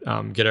to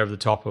get over the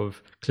top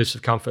of Cliffs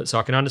of Comfort. So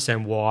I can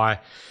understand why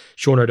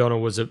Sean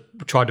O'Donnell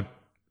tried to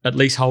at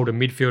least hold a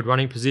midfield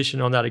running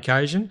position on that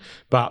occasion,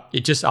 but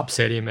it just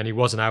upset him and he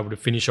wasn't able to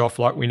finish off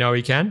like we know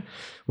he can.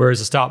 Whereas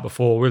the start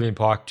before, William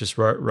Pike just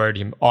rode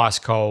him ice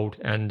cold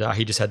and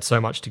he just had so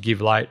much to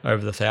give late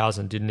over the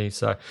 1,000, didn't he?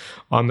 So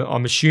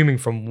I'm assuming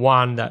from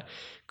one that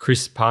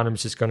Chris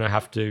Parnham's just going to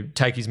have to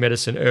take his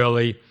medicine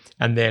early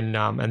and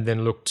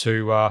then look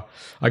to,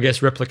 I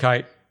guess,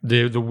 replicate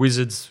the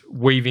Wizards'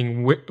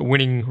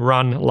 winning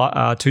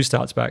run 2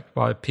 starts back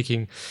by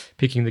picking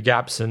the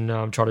gaps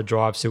and try to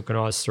drive Silken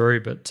Eyes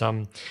through. But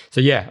so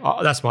yeah,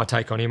 that's my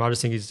take on him. I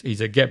just think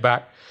he's a get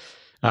back,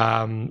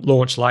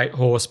 launch late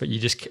horse, but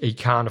he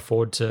can't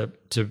afford to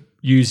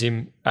use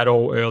him at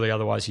all early.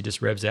 Otherwise, he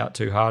just revs out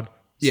too hard.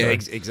 Yeah,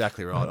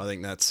 exactly right. I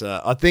think that's.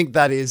 I think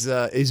that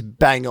is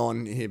bang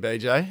on here,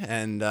 BJ.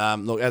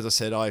 And look, as I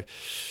said,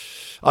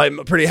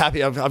 I'm pretty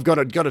happy. I've got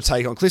to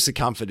take on Cliffs of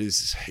Comfort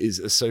is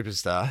a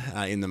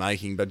superstar in the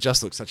making, but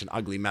just looks such an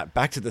ugly map.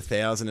 Back to the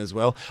 1,000 as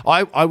well.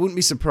 I wouldn't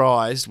be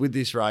surprised with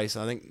this race.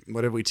 I think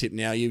whatever we tip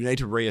now, you need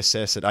to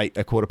reassess at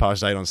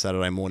 8:15 on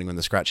Saturday morning when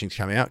the scratchings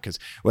come out, because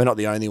we're not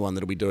the only one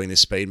that'll be doing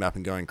this speed map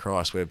and going,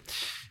 Christ, we're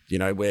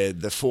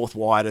the 4th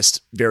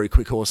widest, very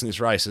quick horse in this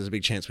race. There's a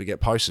big chance we get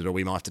posted, or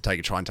we might have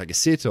to try and take a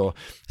sit, or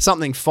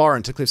something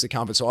foreign to Cliffs of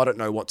Comfort. So I don't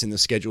know what's in the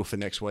schedule for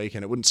next week,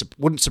 and it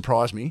wouldn't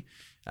surprise me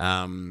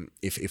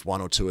if one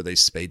or two of these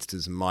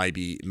speedsters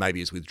maybe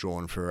is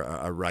withdrawn for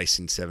a race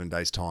in 7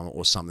 days' time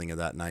or something of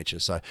that nature.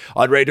 So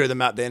I'd redo the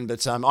map then,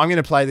 but I'm going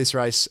to play this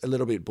race a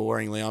little bit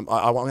boringly. I'm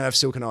going to have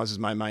Silken Eyes as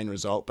my main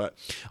result, but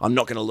I'm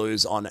not going to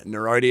lose on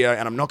Nerodio,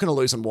 and I'm not going to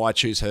lose on Why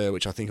Choose Her,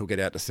 which I think will get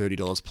out to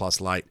 $30 plus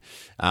late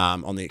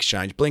on the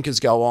exchange. Blinkers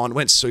go on.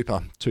 Went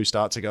super 2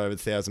 starts ago over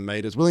 1,000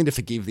 metres. Willing to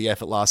forgive the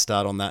effort last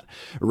start on that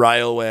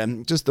rail where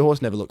just the horse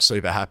never looked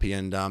super happy,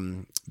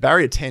 and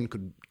barrier 10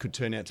 could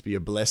turn out to be a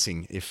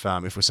blessing if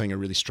we're seeing a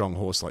really strong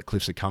horse like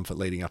Cliffs of Comfort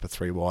leading up a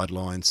 3-wide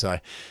line. So,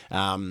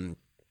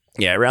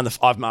 yeah, around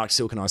I've marked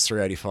Silken Eyes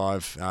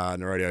 385,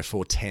 Nerodio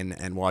 410,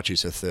 and Why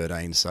Choose Her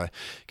 13. So,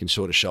 can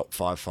sort of shop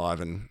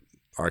 5-5 and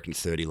I reckon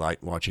 30 late.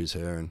 Why Choose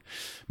Her and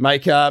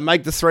make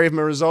the 3 of them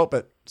a result,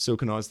 but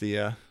Silken Eyes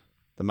the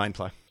main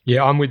play.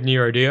 Yeah, I'm with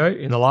Nero Dio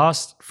in the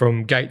last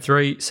from Gate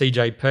 3,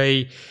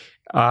 CJP.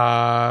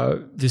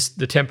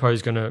 The tempo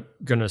is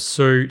gonna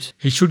suit.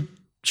 He should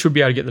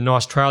be able to get the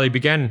nice trail. He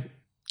began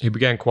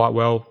quite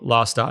well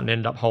last start and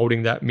ended up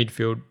holding that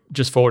midfield,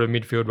 just forward of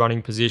midfield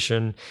running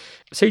position.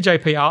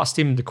 CJP asked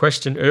him the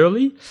question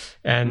early,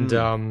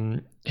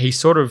 and he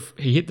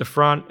hit the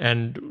front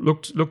and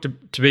looked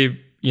to be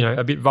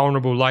a bit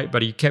vulnerable late,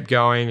 but he kept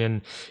going,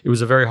 and it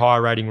was a very high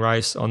rating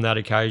race on that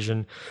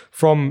occasion.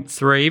 From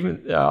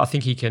 3, I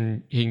think he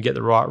can get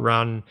the right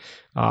run.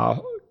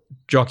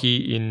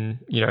 Jockey in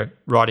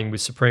riding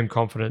with supreme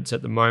confidence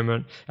at the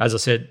moment. As I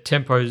said,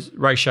 tempo's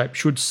race shape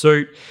should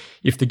suit.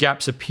 If the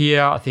gaps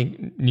appear, I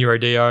think Nero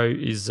Dio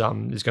is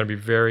going to be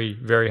very,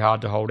 very hard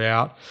to hold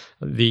out.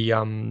 The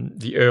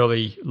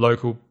early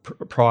local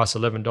price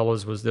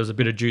 $11 there was a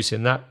bit of juice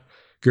in that,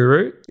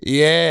 Guru.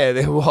 Yeah,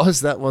 there was.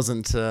 That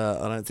wasn't.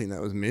 I don't think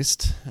that was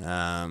missed. The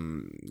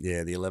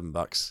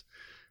 $11.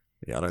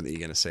 Yeah, I don't think you're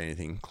going to see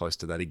anything close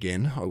to that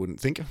again. I wouldn't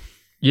think.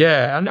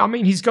 Yeah, and I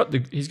mean he's got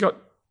the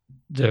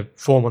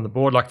form on the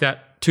board like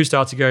that. 2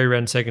 starts ago, he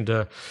ran second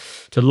to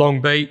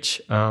Long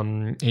Beach.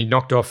 He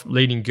knocked off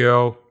Leading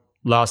Girl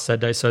last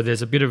Saturday, so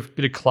there's a bit of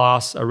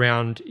class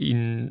around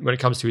when it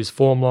comes to his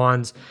form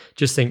lines.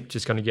 Just going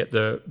to get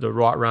the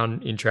right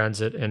run in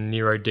transit, and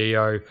Nero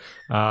Dio,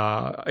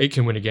 he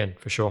can win again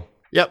for sure.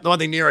 Yep, the one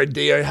thing Nero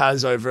Dio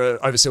has over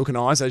Silken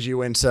Eyes, as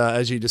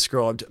you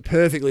described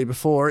perfectly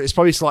before, is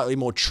probably slightly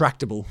more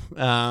tractable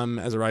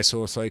as a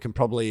racehorse. So he can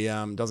probably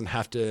doesn't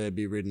have to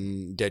be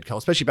ridden dead cold,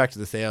 especially back to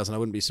the 1,000. I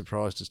wouldn't be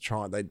surprised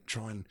they'd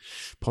try and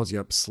posse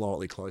up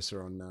slightly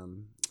closer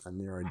on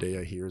Nero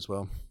Dio here as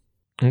well.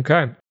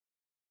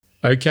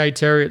 Okay,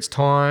 Terry, it's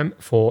time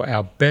for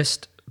our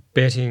best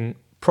betting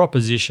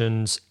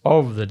propositions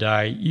of the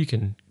day. You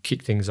can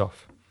kick things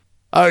off.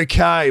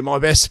 Okay, my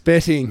best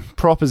betting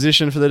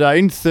proposition for the day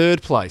in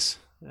 3rd place.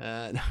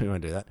 No, we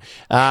won't do that.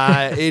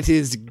 It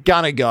is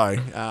gonna go.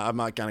 I'm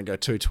not gonna go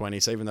 220.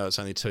 So even though it's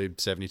only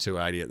 270,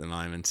 280 at the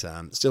moment,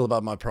 still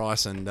above my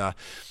price, and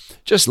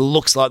just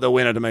looks like the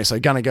winner to me. So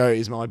gonna go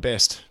is my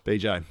best,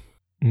 BJ.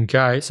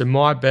 Okay, so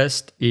my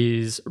best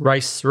is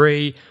race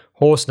 3,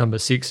 horse number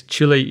 6.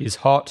 Chili is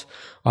Hot.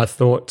 I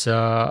thought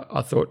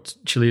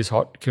Chili is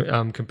Hot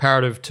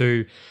comparative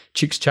to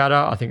Chicks Chatter.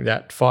 I think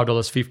that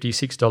 $5.50,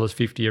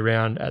 $6.50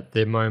 around at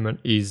the moment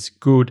is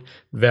good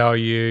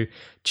value.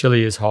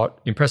 Chili is Hot.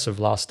 Impressive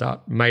last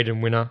start.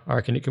 Maiden winner. I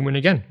reckon it can win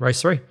again.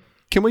 Race 3.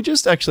 Can we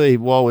just actually,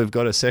 while we've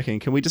got a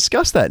second, can we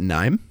discuss that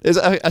name? There's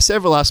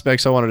several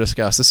aspects I want to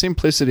discuss. The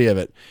simplicity of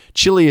it.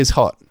 Chili is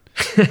Hot.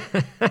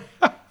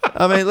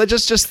 I mean,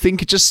 let's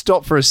just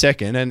stop for a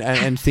second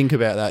and think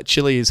about that.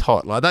 Chili is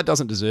Hot. Like, that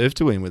doesn't deserve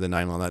to win with a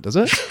name like that, does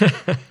it?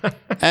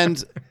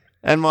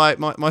 And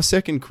my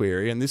second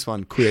query, and this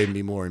one could even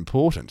be more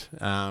important,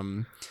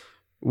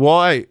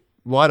 why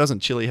doesn't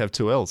Chili have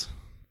 2 L's?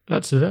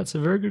 That's a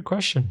very good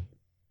question.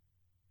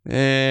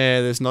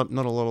 Yeah, there's not a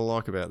lot to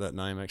like about that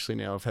name, actually.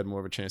 Now I've had more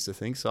of a chance to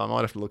think, so I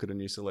might have to look at a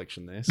new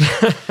selection there.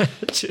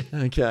 So.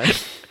 Okay.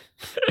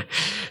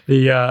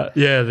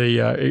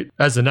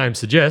 As the name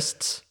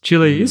suggests,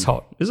 Chili is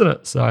hot, isn't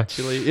it? So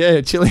Chili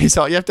is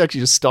hot. You have to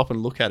actually just stop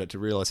and look at it to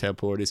realise how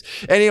poor it is.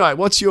 Anyway,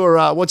 what's your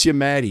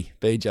Maddie,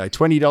 BJ?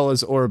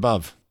 $20 or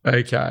above?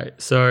 Okay,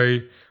 so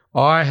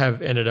I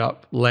have ended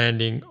up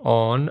landing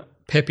on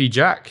Peppy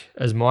Jack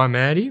as my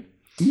Maddie.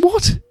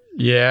 What?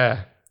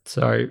 Yeah.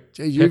 So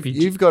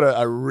you've got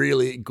a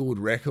really good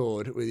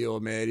record with your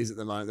Maddies at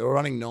the moment. They're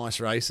running nice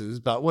races,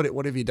 but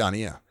what have you done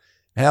here?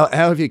 How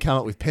have you come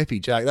up with Peppy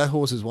Jack? That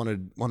horse has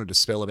wanted to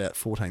spell about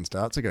 14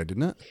 starts ago,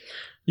 didn't it?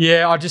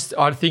 Yeah,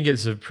 I think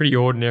it's a pretty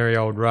ordinary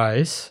old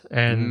race,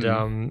 and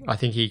I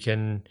think he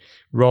can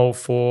roll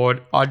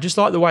forward. I just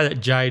like the way that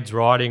Jade's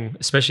riding,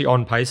 especially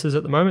on paces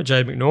at the moment.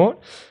 Jade McNaught,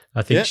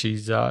 I think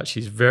she's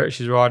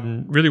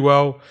riding really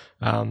well,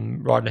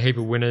 riding a heap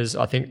of winners.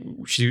 I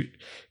think she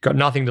got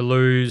nothing to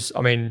lose.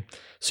 I mean,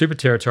 Super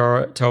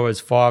Territorio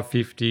is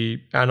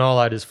 $5.50,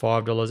 Annihilator's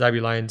 $5, Abbey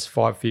Lane's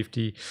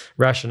 $5.50,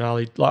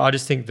 Rationale. Like, I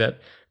just think that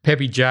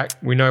Peppy Jack,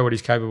 we know what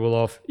he's capable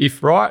of.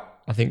 If right,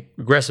 I think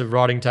aggressive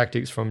riding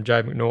tactics from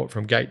Jade McNaught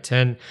from gate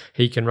 10,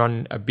 he can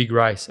run a big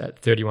race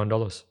at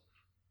 $31.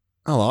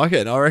 I like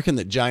it. I reckon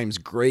that James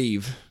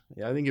Grieve.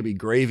 Yeah, I think he'll be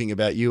grieving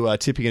about you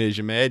tipping it as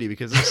your Maddie,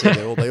 because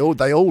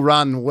they all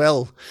run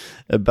well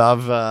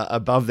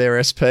above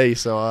their SP.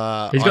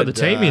 So he's got the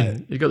team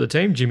in. He's got the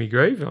team, Jimmy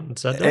Grieve on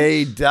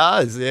Saturday. He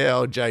does, yeah,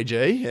 old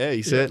JG. Yeah,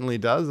 he certainly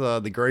does.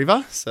 The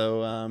Griever.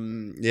 So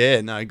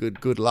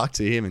good luck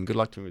to him, and good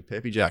luck to him with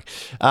Peppy Jack.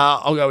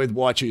 I'll go with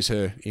Why Choose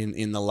Her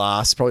in the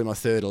last, probably my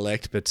third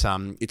elect, but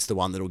it's the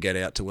one that'll get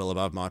out to well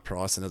above my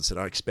price, and as I said,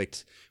 I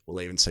expect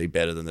we'll even see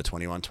better than the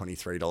 $21,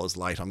 $23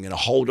 late. I'm going to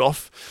hold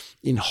off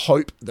in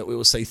hope that we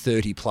will see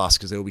 30 plus,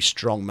 because there will be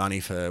strong money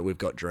for We've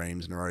Got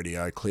Dreams,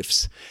 Rodeo,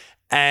 Cliffs,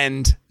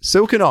 and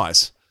Silken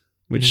Eyes,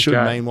 which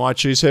should mean Why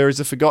Choose Her is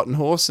a forgotten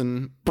horse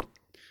and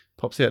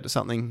pops out to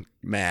something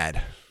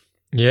mad.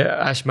 Yeah,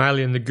 Ash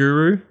Maley and the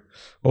Guru,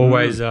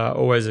 always a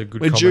good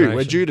combination.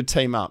 We're due to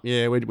team up.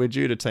 Yeah, we're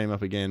due to team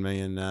up again,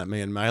 me and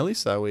Maley.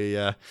 So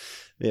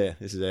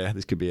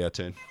this could be our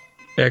turn.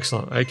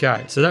 Excellent.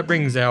 Okay, so that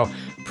brings our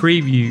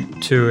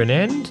preview to an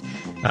end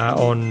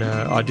on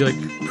Idyllic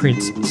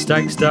Prince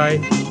Stakes Day.